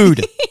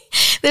food.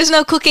 There's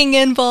no cooking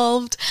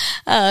involved,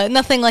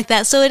 nothing like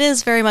that. So it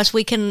is very much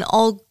we can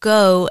all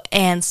go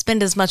and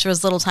spend as much or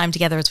as little time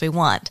together as we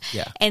want.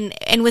 Yeah. And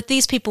with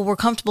these people, we're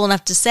comfortable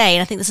enough to say,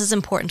 and I think this is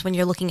important when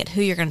you're looking at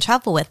who you're going to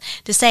travel with,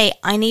 to say,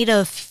 I need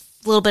a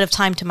little bit of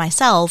time to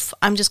myself.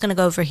 I'm just going to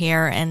go over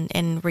here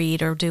and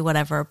read or do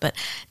whatever, but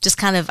just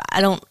kind of,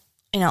 I don't,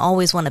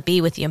 always want to be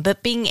with you.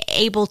 But being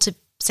able to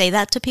say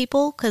that to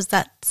people, because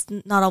that's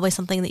not always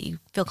something that you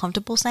feel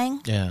comfortable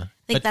saying. Yeah.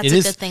 I think that's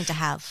a good thing to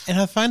have. And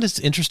I find it's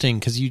interesting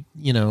because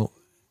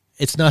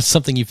it's not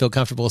something you feel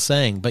comfortable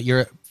saying, but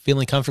you're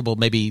feeling comfortable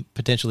maybe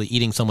potentially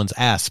eating someone's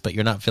ass, but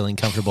you're not feeling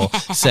comfortable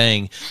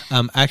saying,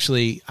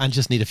 actually, I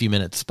just need a few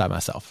minutes by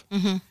myself.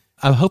 Mm-hmm.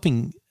 I'm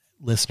hoping,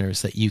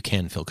 listeners, that you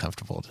can feel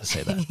comfortable to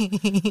say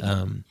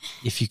that.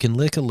 If you can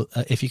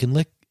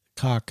lick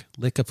cock,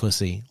 lick a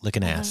pussy, lick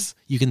an ass,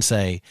 you can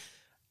say,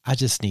 I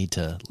just need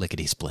to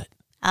lickety split.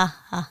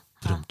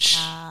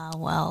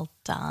 Well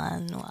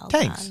done.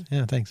 Thanks. Done.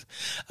 Yeah, thanks.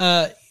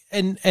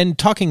 And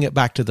talking it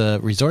back to the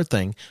resort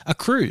thing, a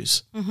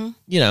cruise,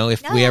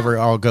 if we ever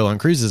all go on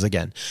cruises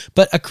again,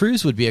 but a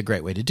cruise would be a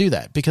great way to do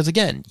that because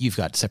again, you've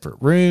got separate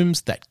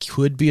rooms that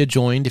could be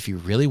adjoined if you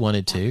really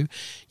wanted to.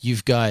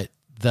 You've got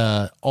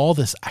all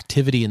this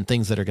activity and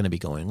things that are going to be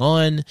going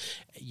on.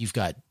 You've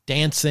got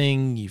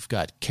dancing, you've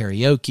got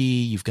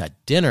karaoke, you've got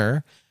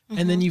dinner,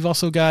 and then you've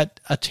also got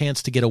a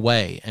chance to get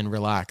away and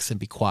relax and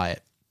be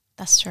quiet.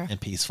 That's true. And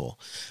peaceful.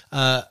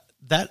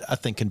 That I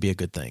think can be a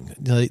good thing.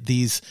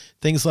 These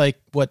things like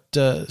what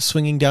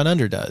Swinging Down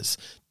Under does,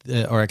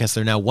 or I guess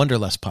they're now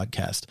Wanderlust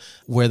podcast,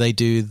 where they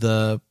do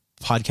the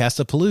podcast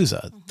of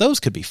Palooza. Mm-hmm. Those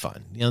could be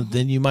fun.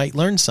 Then you might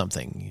learn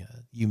something.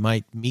 You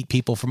might meet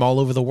people from all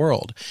over the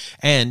world,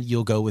 and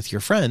you'll go with your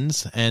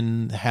friends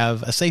and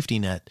have a safety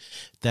net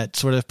that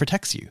sort of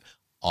protects you.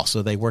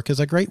 Also, they work as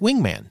a great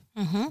wingman,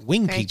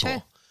 wing Very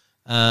people.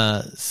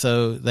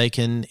 So they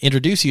can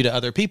introduce you to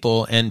other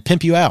people and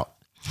pimp you out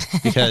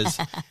because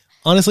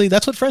honestly,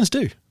 that's what friends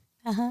do.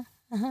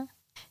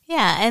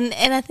 Yeah.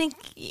 And I think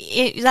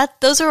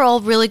those are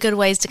all really good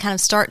ways to kind of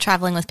start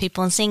traveling with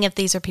people and seeing if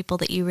these are people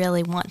that you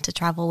really want to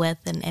travel with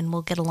and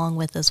will get along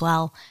with as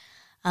well.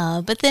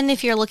 But then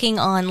if you're looking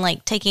on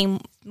like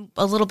taking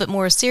a little bit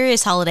more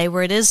serious holiday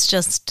where it is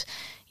just,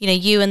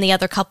 you and the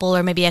other couple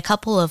or maybe a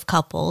couple of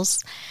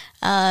couples,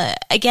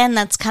 again,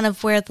 that's kind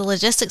of where the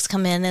logistics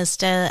come in as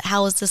to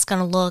how is this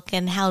going to look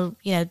and how,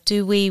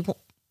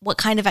 what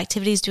kind of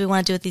activities do we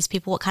want to do with these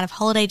people? What kind of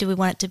holiday do we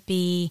want it to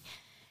be?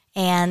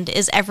 And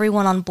is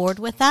everyone on board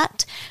with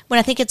that? When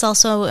I think it's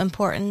also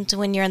important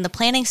when you're in the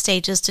planning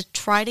stages to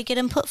try to get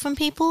input from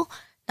people.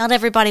 Not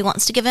everybody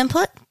wants to give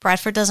input.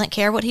 Bradford doesn't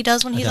care what he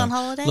does when he's on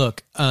holiday.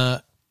 Look,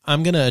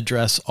 I'm going to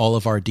address all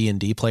of our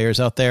D&D players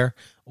out there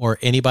or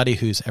anybody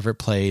who's ever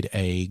played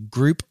a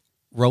group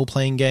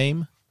role-playing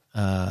game,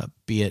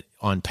 be it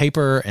on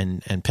paper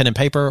and pen and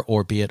paper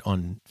or be it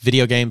on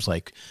video games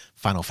like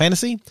Final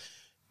Fantasy.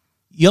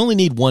 You only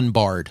need one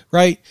bard,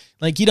 right?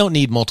 Like you don't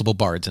need multiple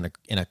bards in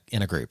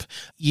a group.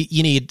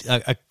 You need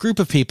a group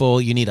of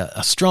people. You need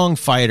a strong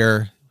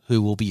fighter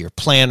who will be your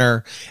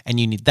planner, and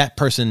you need that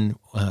person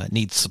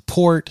needs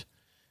support.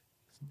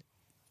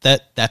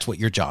 That's what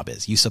your job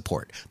is. You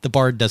support. The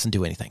bard doesn't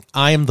do anything.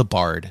 I am the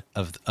bard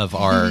of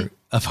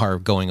our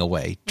going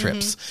away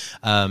trips.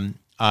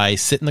 I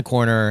sit in the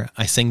corner.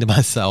 I sing to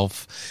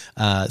myself.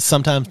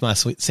 Sometimes my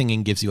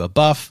singing gives you a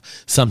buff.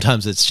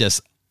 Sometimes it's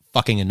just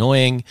fucking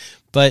annoying.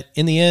 But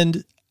in the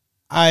end,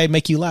 I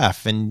make you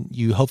laugh, and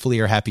you hopefully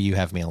are happy you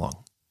have me along.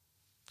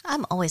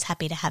 I'm always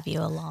happy to have you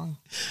along.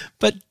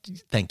 But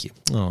thank you.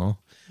 Oh,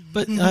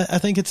 but I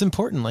think it's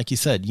important, like you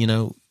said.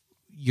 You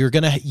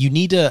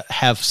need to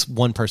have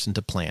one person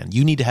to plan.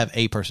 You need to have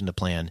a person to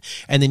plan,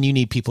 and then you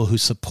need people who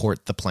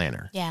support the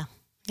planner. Yeah.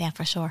 Yeah,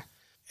 for sure.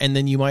 And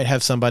then you might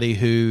have somebody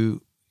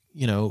who,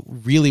 you know,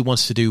 really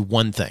wants to do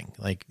one thing.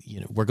 Like, you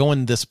know, we're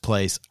going this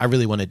place. I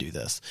really want to do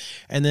this.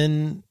 And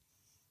then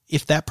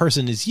if that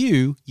person is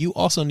you, you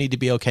also need to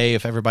be okay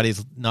if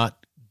everybody's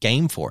not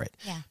game for it.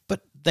 Yeah.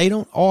 But they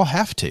don't all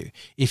have to.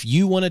 If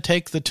you want to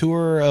take the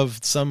tour of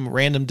some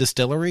random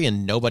distillery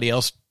and nobody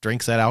else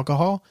drinks that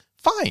alcohol,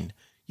 fine.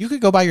 You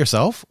could go by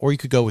yourself or you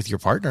could go with your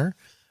partner.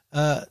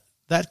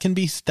 That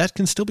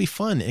can still be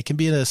fun. It can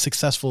be a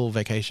successful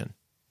vacation.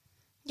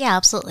 Yeah,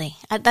 absolutely.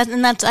 I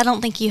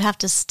don't think you have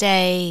to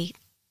stay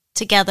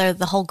together,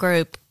 the whole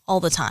group, all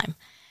the time.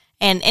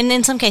 And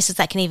in some cases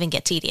that can even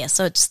get tedious.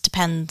 So it just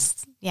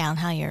depends, on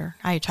how you're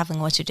traveling,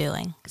 what you're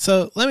doing.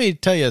 So let me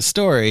tell you a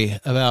story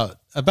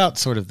about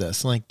sort of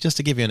this, like just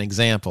to give you an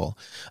example.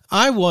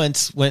 I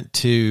once went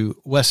to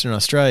Western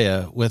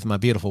Australia with my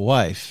beautiful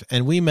wife,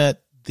 and we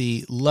met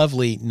the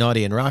lovely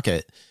Naughty and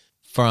Rocket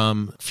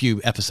from a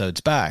few episodes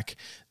back.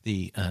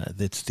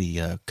 It's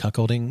the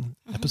cuckolding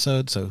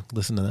episode, so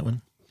listen to that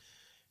one.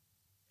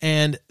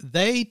 And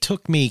they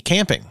took me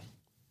camping.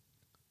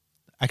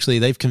 Actually,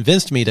 they've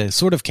convinced me to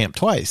sort of camp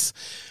twice.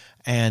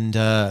 And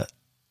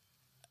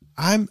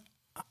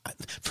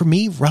for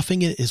me,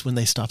 roughing it is when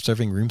they stop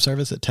serving room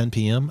service at 10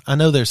 p.m. I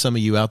know there's some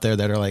of you out there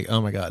that are like,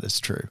 oh my God,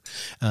 it's true.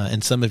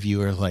 And some of you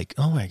are like,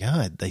 oh my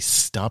God, they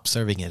stopped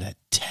serving it at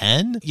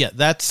 10? Yeah,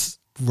 that's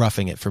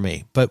roughing it for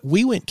me. But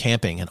we went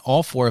camping and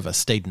all four of us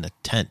stayed in a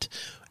tent.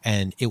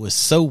 And it was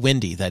so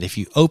windy that if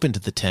you opened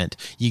the tent,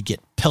 you'd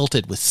get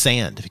pelted with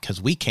sand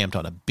because we camped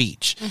on a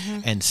beach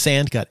and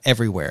sand got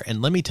everywhere.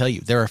 And let me tell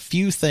you, there are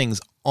few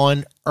things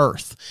on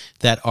earth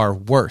that are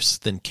worse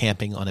than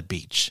camping on a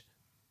beach.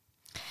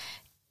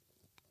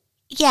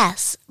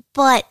 Yes,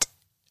 but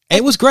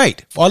it was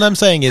great. All I'm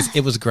saying is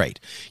it was great.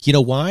 You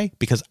know why?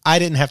 Because I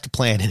didn't have to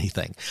plan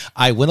anything.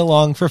 I went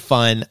along for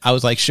fun. I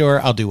was like, sure,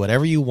 I'll do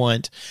whatever you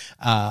want.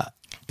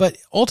 But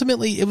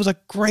ultimately, it was a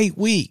great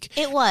week.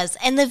 It was.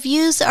 And the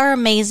views are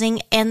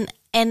amazing. And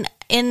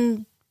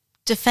in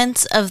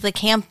defense of the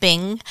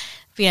camping,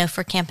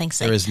 for camping's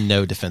sake, there is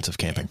no defense of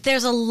camping.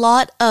 There's a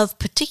lot of,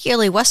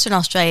 particularly Western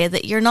Australia,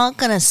 that you're not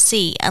going to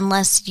see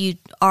unless you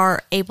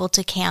are able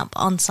to camp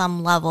on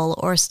some level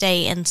or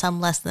stay in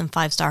some less than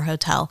 5-star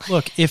hotel.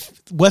 Look,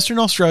 if Western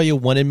Australia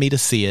wanted me to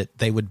see it,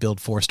 they would build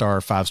 4-star or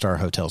 5-star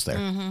hotels there.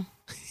 Mm-hmm.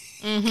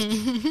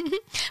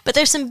 But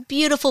there's some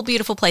beautiful,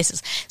 beautiful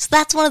places. So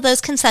that's one of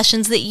those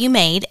concessions that you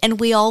made, and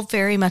we all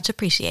very much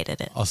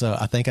appreciated it. Also,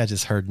 I think I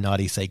just heard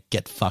Naughty say,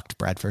 "Get fucked,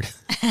 Bradford."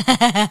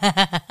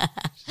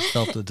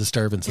 Felt the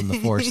disturbance in the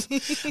force.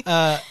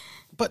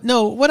 But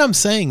no, what I'm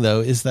saying though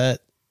is that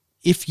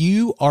if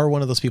you are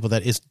one of those people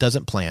that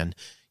doesn't plan,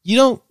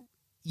 you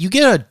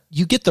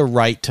get the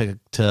right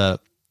to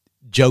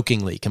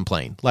jokingly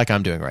complain like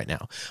I'm doing right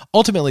now.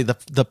 Ultimately,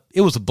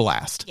 it was a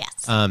blast.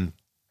 Yes.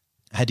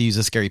 I had to use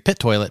a scary pit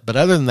toilet, but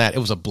other than that, it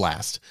was a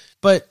blast.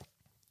 But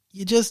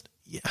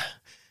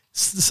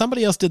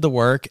somebody else did the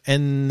work,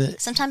 and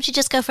sometimes you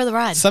just go for the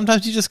ride.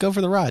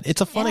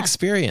 It's a fun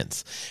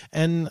experience.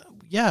 And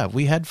yeah,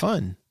 we had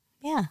fun.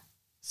 Yeah.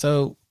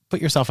 So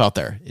put yourself out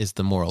there is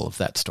the moral of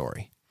that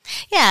story.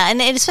 Yeah,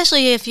 and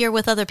especially if you're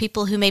with other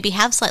people who maybe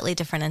have slightly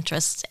different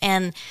interests,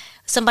 and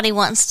somebody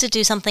wants to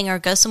do something or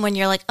go somewhere and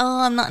you're like, oh,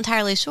 I'm not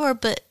entirely sure,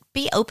 but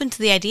be open to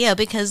the idea,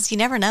 because you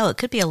never know. It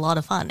could be a lot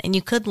of fun, and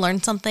you could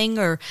learn something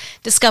or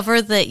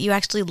discover that you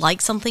actually like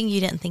something you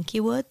didn't think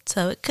you would.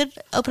 So it could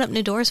open up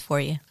new doors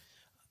for you.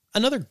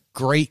 Another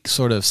great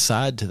sort of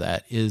side to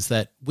that is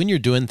that when you're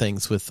doing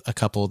things with a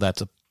couple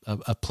that's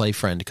a play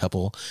friend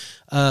couple,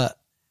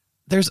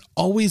 there's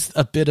always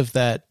a bit of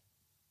that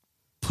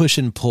push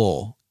and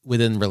pull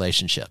within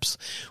relationships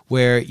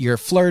where you're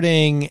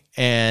flirting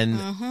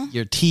and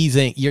you're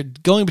teasing. You're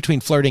going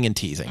between flirting and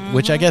teasing,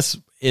 which I guess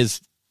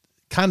is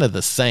kind of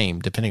the same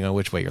depending on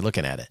which way you're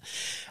looking at it.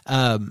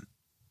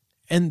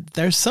 And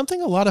there's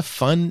something a lot of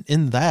fun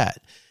in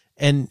that.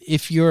 And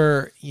if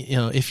your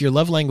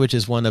love language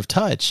is one of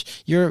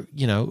touch, you're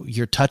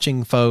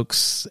touching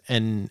folks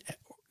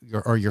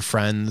or your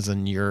friends,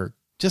 and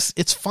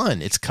it's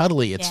fun. It's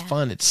cuddly. It's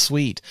fun. It's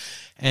sweet.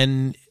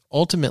 And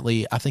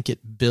ultimately, I think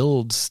it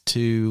builds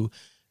to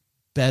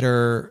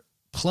better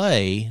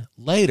play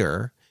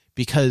later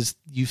because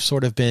you've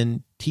sort of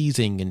been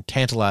teasing and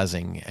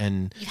tantalizing,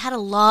 and you've had a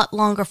lot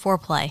longer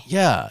foreplay.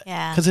 Yeah.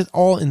 Because it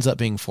all ends up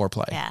being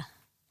foreplay. Yeah.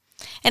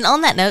 And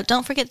on that note,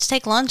 don't forget to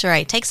take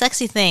lingerie, take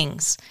sexy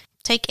things,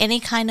 take any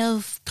kind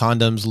of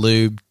condoms,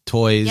 lube,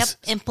 toys. Yep.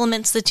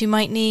 Implements that you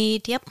might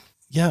need. Yep.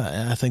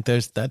 Yeah. I think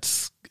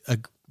that's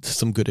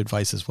some good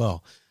advice as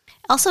well.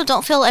 Also,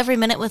 don't fill every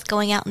minute with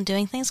going out and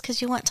doing things,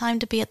 because you want time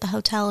to be at the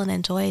hotel and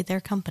enjoy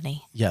their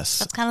company. Yes.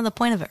 That's kind of the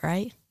point of it,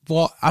 right?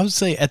 Well, I would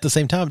say at the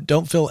same time,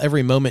 don't fill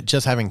every moment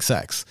just having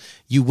sex.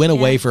 You went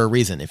away for a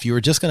reason. If you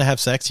were just going to have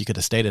sex, you could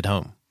have stayed at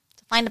home.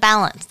 Find a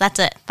balance. That's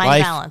it.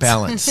 Find a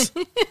balance.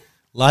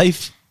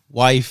 Life,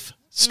 wife,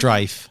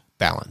 strife,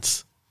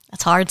 balance.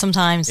 That's hard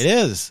sometimes. It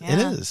is. Yeah. It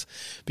is.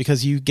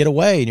 Because you get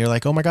away and you're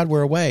like, oh my God,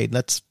 we're away.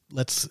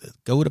 let's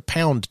go to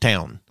Pound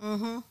Town.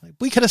 Like,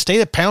 we could have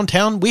stayed at Pound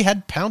Town. We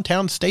had Pound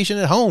Town station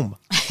at home.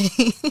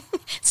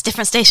 It's a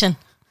different station.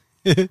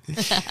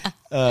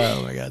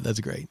 Oh my God, that's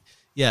great.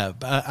 Yeah,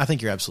 but I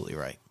think you're absolutely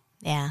right.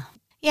 Yeah.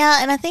 Yeah,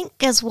 and I think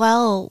as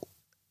well,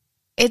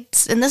 and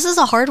this is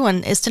a hard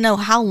one, is to know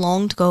how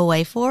long to go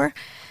away for.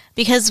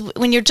 Because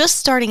when you're just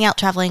starting out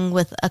traveling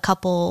with a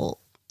couple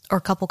or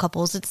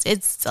couples,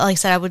 it's like I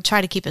said, I would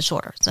try to keep it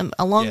shorter. So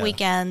a long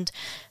weekend,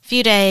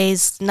 few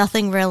days,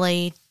 nothing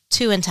really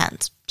too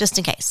intense, just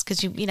in case.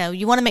 Because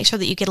you want to make sure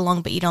that you get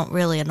along, but you don't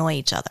really annoy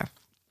each other.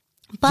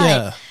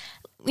 But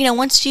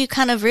once you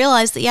kind of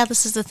realize that,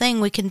 this is the thing,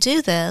 we can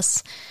do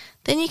this,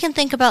 then you can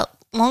think about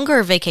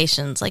longer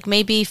vacations, like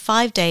maybe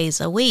 5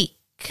 days a week,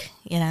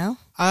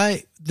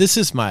 This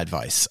is my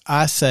advice.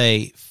 I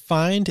say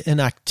find an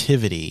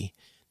activity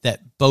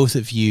that both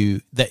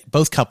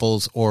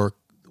couples or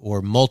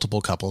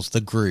multiple couples, the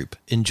group,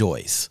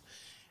 enjoys.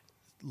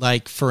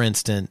 Like, for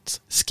instance,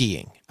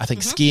 skiing. I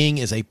think skiing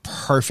is a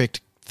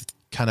perfect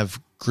kind of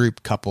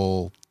group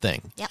couple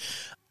thing. Yep.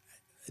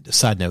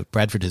 Side note,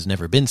 Bradford has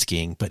never been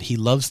skiing, but he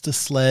loves to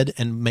sled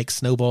and make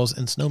snowballs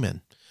and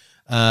snowmen.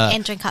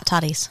 And drink hot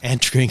toddies.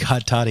 And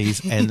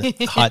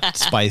hot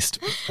spiced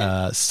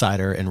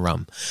cider and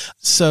rum.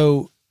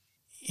 So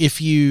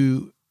if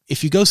you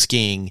go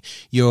skiing,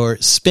 you're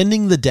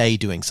spending the day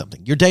doing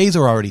something. Your days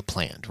are already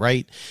planned,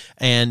 right?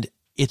 And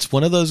it's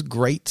one of those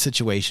great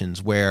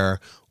situations where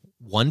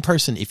one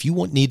person, if you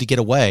need to get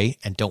away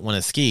and don't want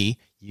to ski,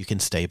 you can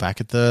stay back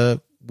at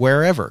the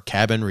wherever,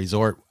 cabin,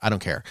 resort, I don't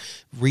care,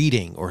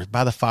 reading or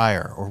by the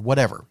fire or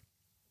whatever,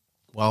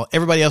 while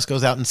everybody else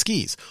goes out and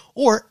skis.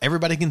 Or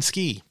everybody can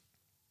ski.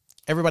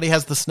 Everybody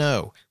has the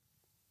snow.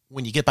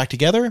 When you get back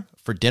together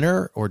for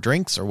dinner or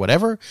drinks or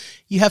whatever,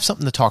 you have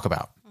something to talk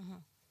about.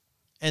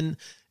 And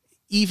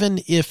even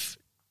if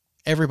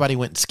everybody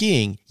went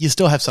skiing, you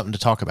still have something to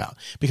talk about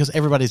because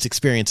everybody's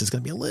experience is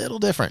going to be a little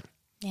different.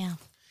 Yeah.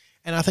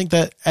 And I think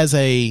that as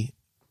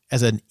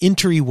an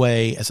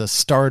entryway, as a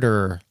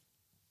starter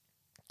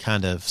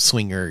kind of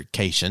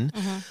swingercation,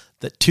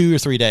 that 2 or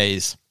 3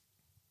 days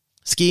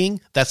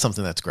skiing, that's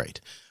something that's great.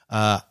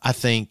 I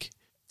think.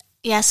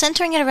 Yeah,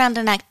 centering it around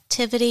an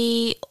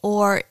activity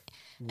or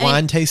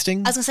wine tasting.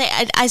 I was gonna say,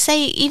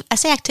 I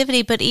say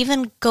activity, but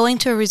even going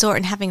to a resort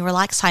and having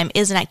relaxed time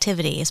is an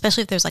activity,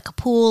 especially if there's like a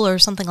pool or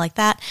something like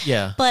that.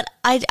 Yeah. But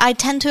I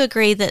tend to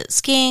agree that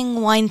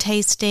skiing, wine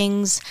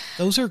tastings,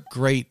 those are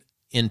great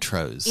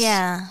intros.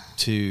 Yeah.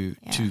 To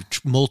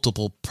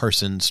multiple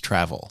persons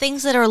travel.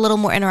 Things that are a little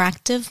more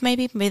interactive,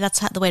 maybe that's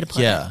the way to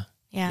put it.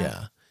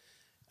 Yeah.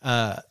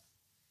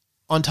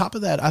 On top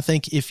of that, I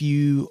think if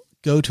you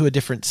go to a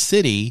different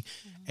city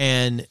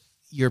and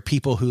you're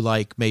people who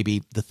like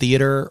maybe the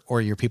theater or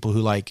you're people who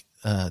like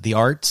the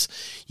arts,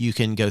 you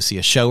can go see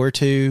a show or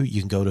two.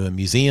 You can go to a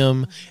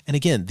museum. And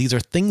again, these are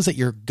things that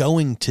you're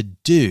going to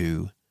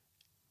do.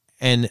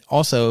 And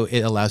also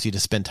it allows you to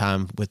spend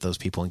time with those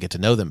people and get to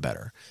know them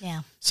better.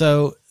 Yeah.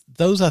 So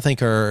those I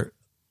think are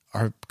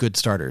good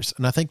starters.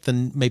 And I think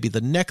maybe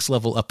the next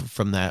level up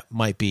from that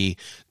might be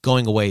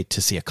going away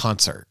to see a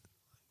concert.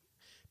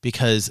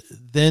 Because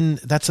then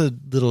that's a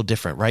little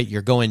different, right?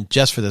 You're going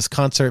just for this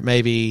concert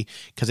maybe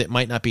because it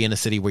might not be in a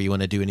city where you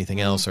want to do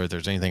anything else or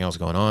there's anything else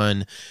going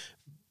on.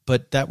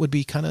 But that would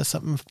be kind of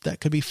something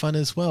that could be fun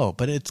as well.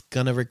 But it's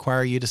going to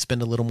require you to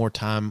spend a little more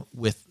time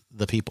with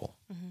the people.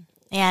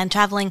 Yeah, and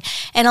traveling.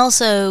 And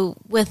also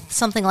with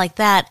something like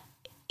that,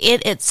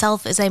 it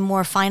itself is a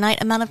more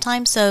finite amount of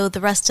time. So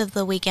the rest of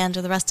the weekend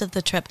or the rest of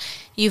the trip,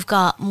 you've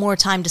got more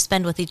time to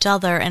spend with each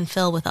other and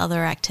fill with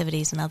other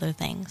activities and other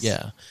things.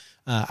 Yeah.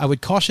 I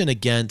would caution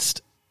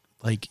against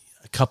like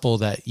a couple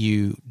that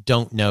you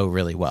don't know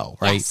really well,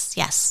 right?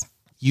 Yes.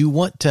 You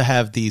want to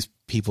have these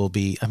people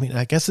be,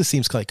 I guess this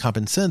seems like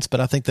common sense,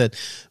 but I think that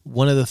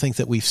one of the things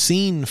that we've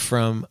seen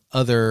from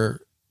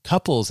other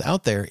couples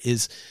out there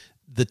is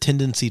the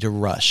tendency to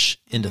rush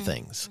into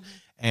things.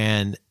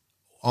 And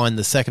on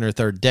the second or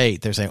third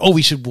date, they're saying, oh,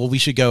 we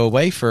should go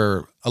away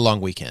for a long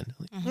weekend.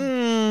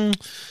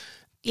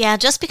 Yeah,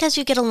 just because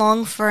you get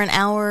along for an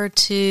hour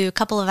to a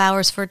couple of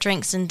hours for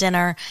drinks and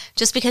dinner,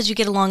 just because you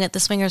get along at the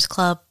swingers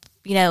club,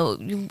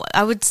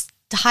 I would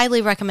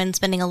highly recommend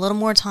spending a little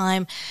more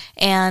time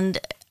and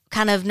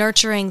kind of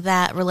nurturing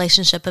that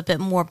relationship a bit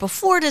more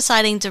before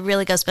deciding to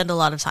really go spend a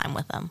lot of time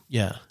with them.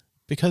 Yeah,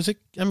 because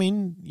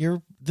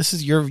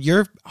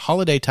your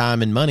holiday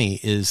time and money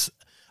is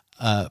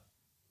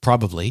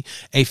probably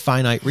a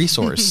finite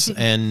resource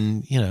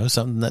and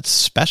something that's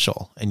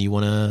special, and you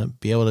want to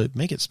be able to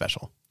make it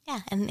special.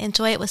 Yeah, and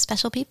enjoy it with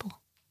special people.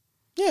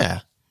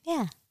 Yeah.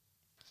 Yeah.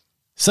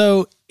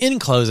 So in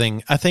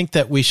closing, I think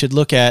that we should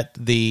look at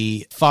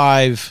the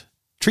 5.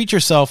 Treat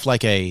yourself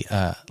like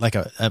a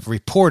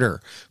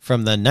reporter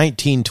from the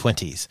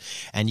 1920s,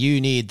 and you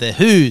need the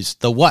who's,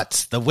 the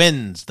what's, the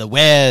when's, the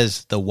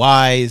where's, the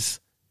why's,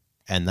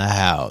 and the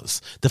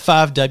how's. The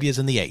 5 W's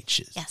and the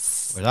H's.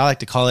 Yes. Or I like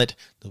to call it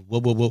the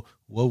whoa.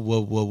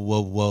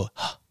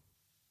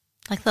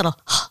 Like little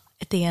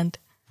at the end.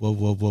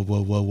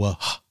 Whoa.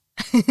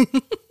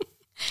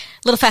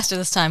 little faster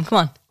this time. Come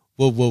on.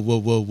 Whoa, whoa, whoa,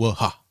 whoa, whoa,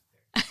 ha.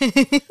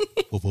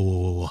 Whoa, whoa, whoa,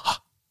 whoa, whoa,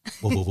 ha.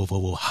 Whoa, whoa, whoa, whoa,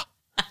 whoa, ha.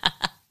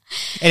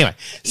 Anyway,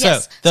 so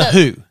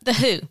Who. The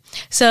Who.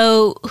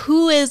 So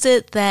who is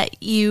it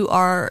that you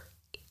are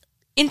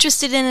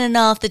interested in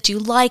enough, that you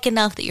like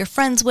enough, that you're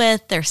friends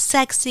with, they're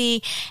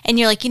sexy, and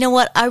you're like, you know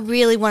what, I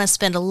really want to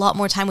spend a lot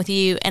more time with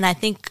you, and I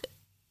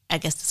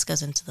guess this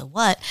goes into the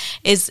what,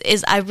 is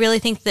I really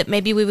think that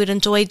maybe we would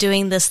enjoy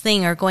doing this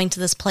thing or going to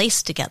this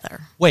place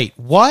together. Wait,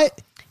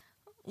 what?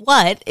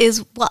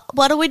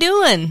 What are we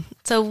doing?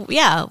 So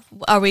yeah,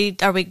 are we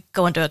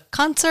going to a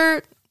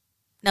concert?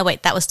 No,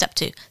 wait, that was step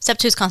 2. Step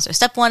 2 is concert.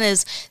 Step 1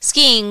 is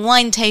skiing,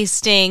 wine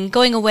tasting,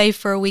 going away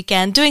for a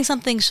weekend, doing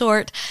something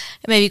short,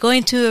 maybe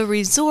going to a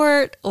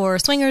resort or a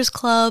swingers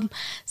club.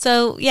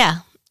 So yeah,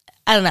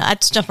 I don't know. I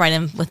just jump right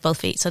in with both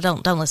feet. So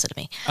don't listen to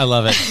me. I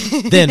love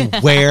it. Then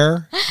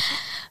where?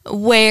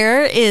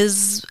 Where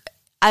is,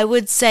 I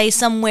would say,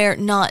 somewhere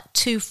not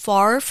too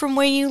far from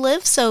where you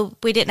live. So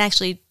we didn't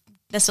actually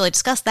necessarily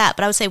discuss that,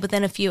 but I would say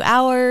within a few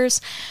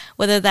hours,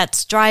 whether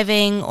that's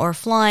driving or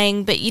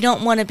flying, but you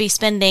don't want to be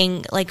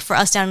spending, like for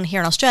us down here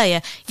in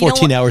Australia,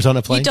 14 hours on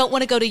a plane. You don't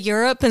want to go to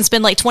Europe and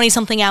spend like 20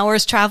 something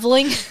hours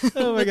traveling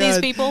with these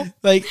people.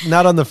 Like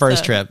not on the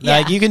first trip. Yeah.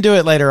 Like you can do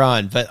it later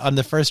on, but on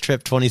the first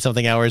trip, 20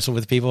 something hours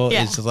with people,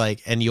 Yeah. it's just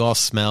like, and you all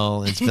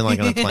smell and it's been like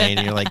on a plane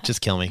and you're like,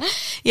 just kill me.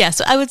 Yeah,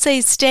 so I would say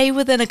stay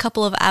within a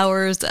couple of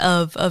hours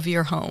of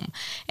your home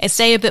and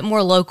stay a bit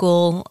more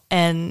local,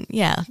 and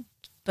yeah,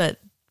 but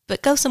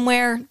go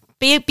somewhere,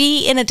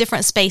 be in a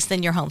different space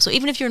than your home. So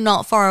even if you're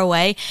not far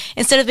away,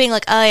 instead of being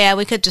like, oh yeah,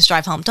 we could just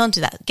drive home, don't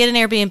do that. Get an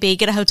Airbnb,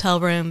 get a hotel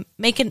room,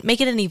 make it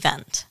an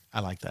event. I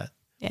like that.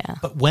 Yeah.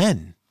 But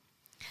when?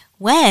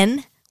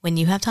 When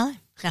you have time.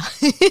 No.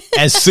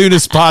 As soon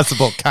as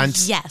possible,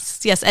 cunts.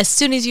 Yes, as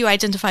soon as you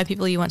identify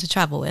people you want to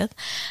travel with.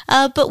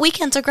 But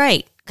weekends are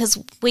great,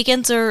 because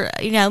weekends are,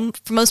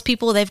 for most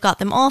people, they've got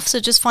them off.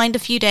 So just find a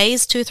few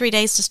days, 2 or 3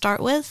 days to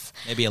start with.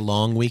 Maybe a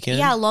long weekend.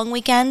 Yeah, a long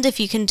weekend. If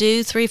you can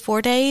do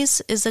 3-4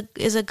 days is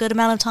a good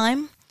amount of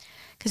time.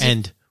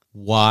 And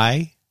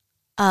why?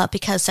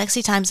 Because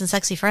sexy times and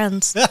sexy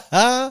friends.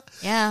 Yeah.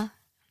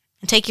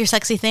 And take your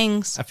sexy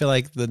things. I feel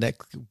like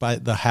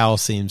the how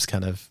seems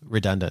kind of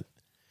redundant.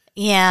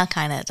 Yeah,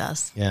 kind of it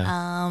does.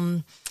 Yeah.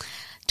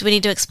 Do we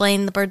need to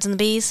explain the birds and the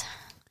bees?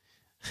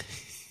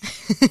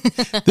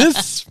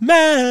 This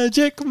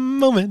magic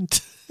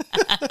moment.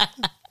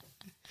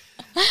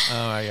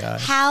 Oh my God.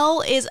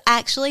 How is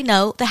actually,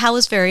 no, the how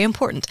is very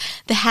important.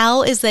 The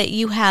how is that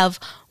you have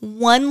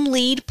one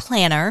lead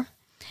planner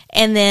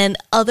and then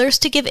others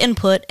to give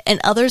input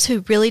and others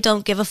who really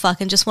don't give a fuck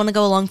and just want to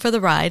go along for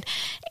the ride.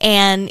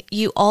 And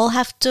you all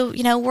have to,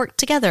 work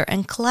together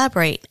and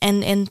collaborate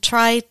and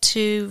try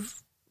to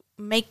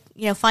make,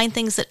 find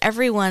things that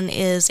everyone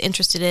is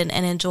interested in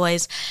and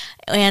enjoys,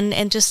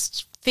 and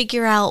just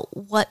figure out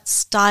what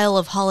style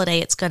of holiday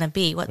it's going to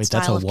be. What style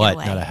that's a of what,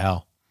 getaway. not a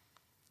how.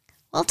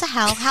 Well, it's a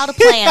how to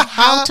plan,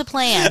 how to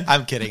plan.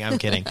 I'm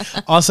kidding.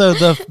 Also,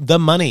 the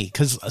money,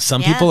 because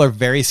some people are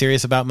very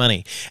serious about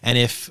money. And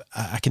if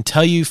I can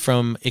tell you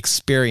from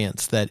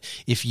experience that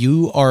if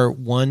you are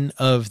one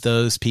of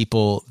those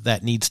people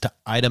that needs to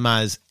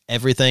itemize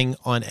everything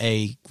on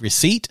a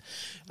receipt,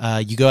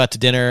 you go out to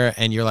dinner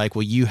and you're like,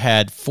 well, you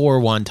had 4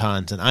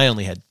 wontons and I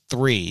only had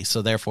 3.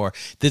 So therefore,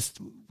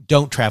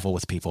 don't travel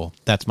with people.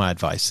 That's my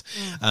advice.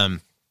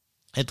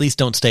 At least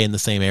don't stay in the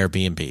same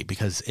Airbnb,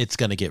 because it's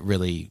going to get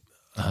really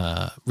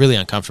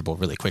uncomfortable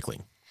really quickly.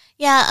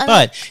 Yeah.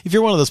 But if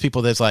you're one of those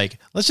people that's like,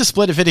 let's just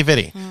split it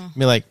 50-50.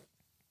 Be like,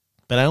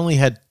 but I only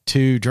had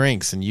 2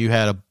 drinks and you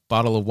had a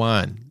bottle of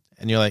wine.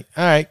 And you're like,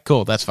 all right,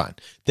 cool, that's fine.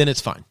 Then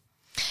it's fine.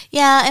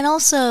 Yeah, and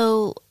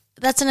also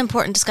that's an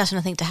important discussion,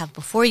 I think, to have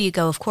before you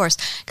go, of course,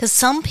 because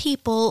some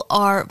people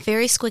are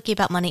very squicky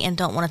about money and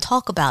don't want to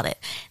talk about it.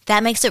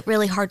 That makes it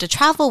really hard to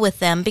travel with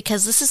them,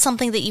 because this is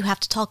something that you have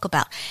to talk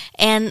about.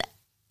 And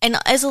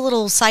as a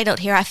little side note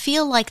here, I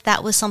feel like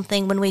that was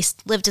something when we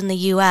lived in the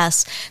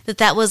U.S.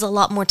 that was a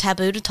lot more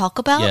taboo to talk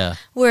about. Yeah.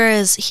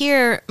 Whereas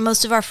here,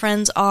 most of our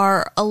friends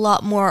are a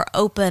lot more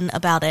open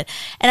about it.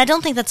 And I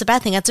don't think that's a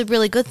bad thing. That's a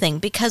really good thing,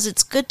 because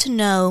it's good to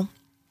know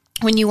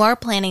when you are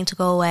planning to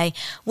go away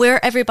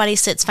where everybody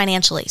sits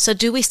financially. So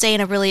do we stay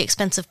in a really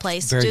expensive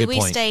place? Very do good we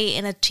point. stay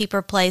in a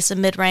cheaper place, a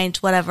mid-range,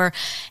 whatever?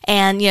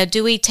 And,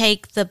 do we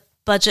take the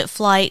budget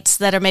flights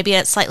that are maybe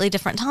at slightly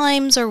different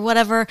times or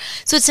whatever?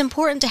 So it's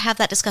important to have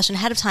that discussion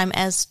ahead of time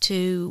as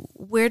to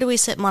where do we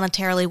sit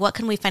monetarily, what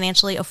can we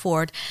financially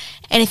afford?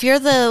 And if you're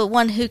the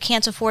one who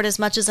can't afford as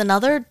much as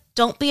another,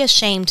 don't be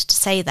ashamed to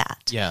say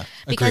that. Yeah,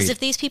 Because agreed. if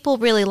these people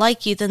really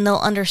like you, then they'll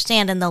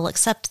understand and they'll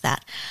accept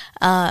that.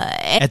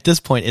 At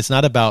this point, it's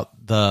not about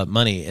the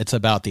money, it's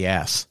about the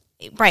ass.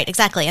 Right,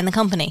 exactly, and the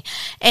company.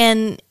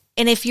 And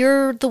if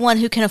you're the one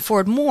who can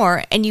afford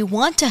more and you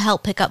want to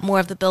help pick up more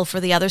of the bill for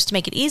the others to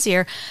make it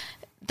easier,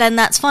 then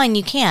that's fine.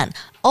 You can.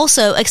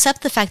 Also,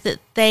 accept the fact that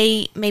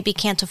they maybe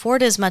can't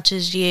afford as much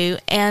as you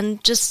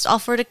and just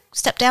offer to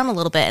step down a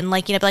little bit and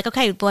be like,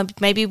 okay, well,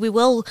 maybe we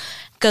will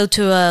go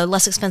to a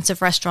less expensive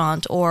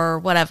restaurant or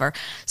whatever.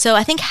 So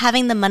I think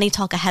having the money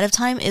talk ahead of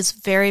time is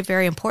very,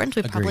 very important.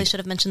 We probably should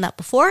have mentioned that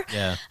before.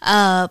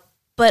 Yeah.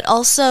 But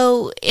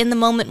also in the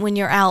moment when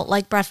you're out,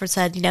 like Bradford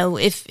said,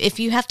 if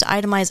you have to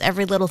itemize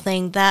every little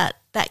thing, that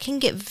can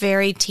get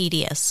very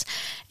tedious.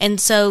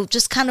 And so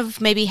just kind of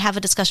maybe have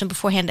a discussion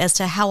beforehand as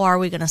to how are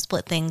we going to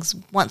split things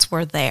once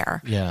we're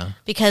there. Yeah.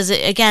 Because,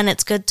 again,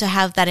 it's good to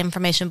have that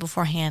information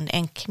beforehand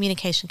and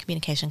communication.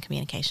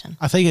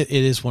 I think it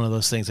is one of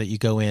those things that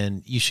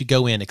you should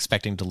go in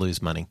expecting to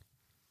lose money.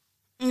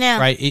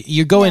 Yeah. Right?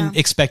 You're going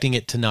expecting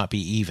it to not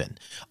be even.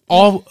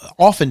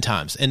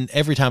 Oftentimes, and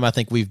every time I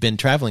think we've been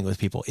traveling with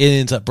people, it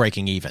ends up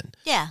breaking even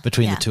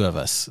between the two of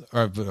us,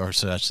 or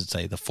so I should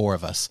say the four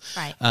of us.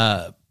 Right.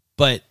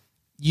 But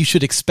you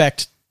should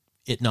expect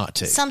it not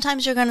to.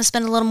 Sometimes you're going to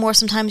spend a little more,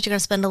 sometimes you're going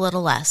to spend a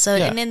little less. So,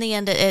 and in the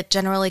end, it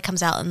generally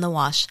comes out in the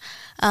wash.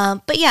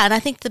 But yeah, and I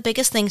think the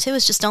biggest thing too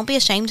is just don't be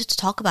ashamed to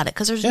talk about it,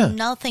 because there's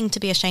nothing to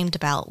be ashamed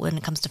about when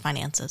it comes to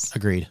finances.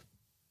 Agreed.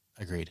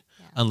 Yeah.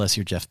 Unless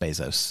you're Jeff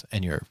Bezos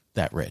and you're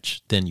that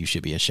rich, then you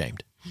should be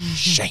ashamed.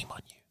 Shame on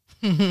you.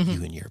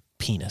 You and your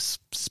penis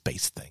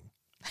space thing.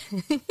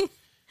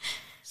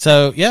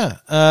 So, yeah,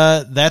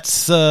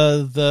 that's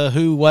the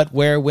who, what,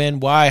 where, when,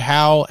 why,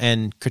 how,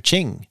 and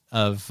ka-ching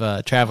of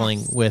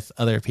traveling with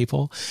other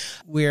people.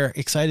 We're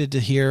excited to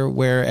hear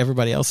where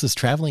everybody else is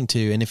traveling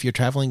to. And if you're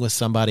traveling with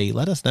somebody,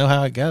 let us know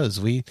how it goes.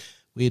 We'd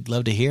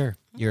love to hear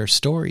your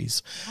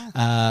stories.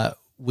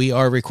 We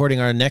are recording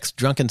our next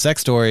Drunken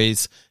Sex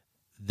Stories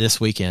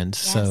this weekend.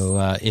 Yes.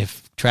 So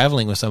if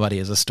traveling with somebody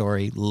is a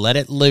story, let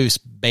it loose,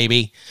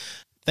 baby.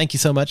 Thank you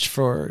so much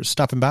for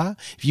stopping by.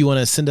 If you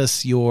want to send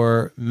us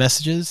your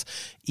messages,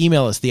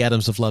 email us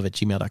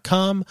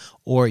theatomsoflove@gmail.com,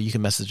 or you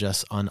can message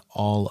us on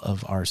all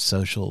of our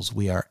socials.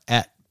 We are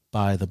at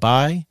By the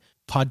By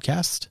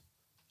Podcast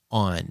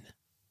on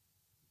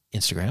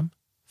Instagram,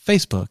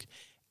 Facebook,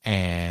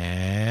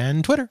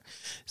 and Twitter.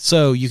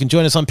 So you can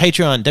join us on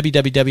Patreon,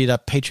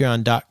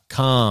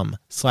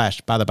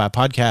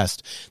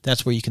 www.patreon.com/bythebypodcast.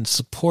 That's where you can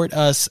support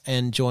us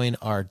and join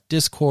our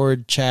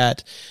Discord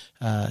chat.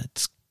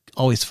 It's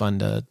always fun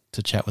to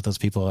chat with those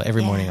people.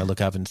 Every morning I look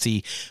up and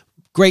see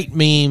great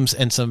memes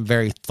and some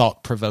very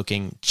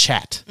thought-provoking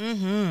chat.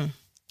 Mm-hmm.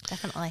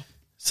 Definitely.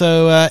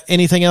 So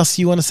anything else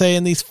you want to say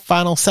in these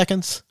final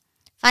seconds?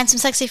 Find some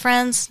sexy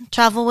friends,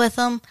 travel with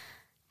them,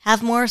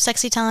 have more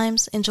sexy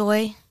times,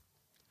 enjoy.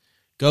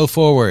 Go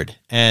forward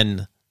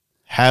and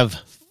have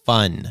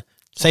fun.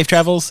 Safe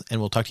travels, and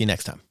we'll talk to you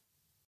next time.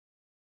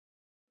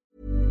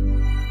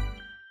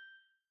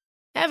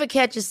 Ever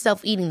catch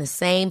yourself eating the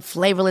same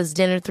flavorless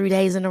dinner 3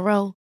 days in a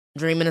row?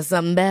 Dreaming of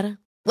something better?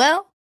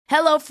 Well,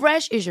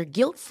 HelloFresh is your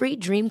guilt-free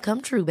dream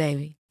come true,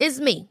 baby. It's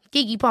me,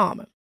 Keke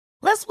Palmer.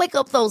 Let's wake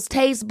up those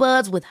taste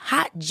buds with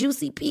hot,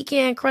 juicy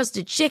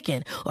pecan-crusted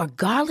chicken or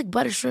garlic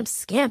butter shrimp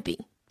scampi.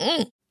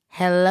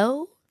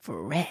 Hello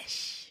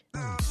Fresh.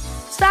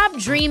 Stop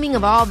dreaming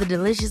of all the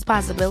delicious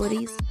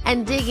possibilities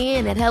and dig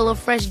in at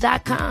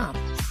HelloFresh.com.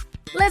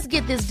 Let's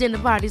get this dinner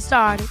party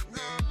started.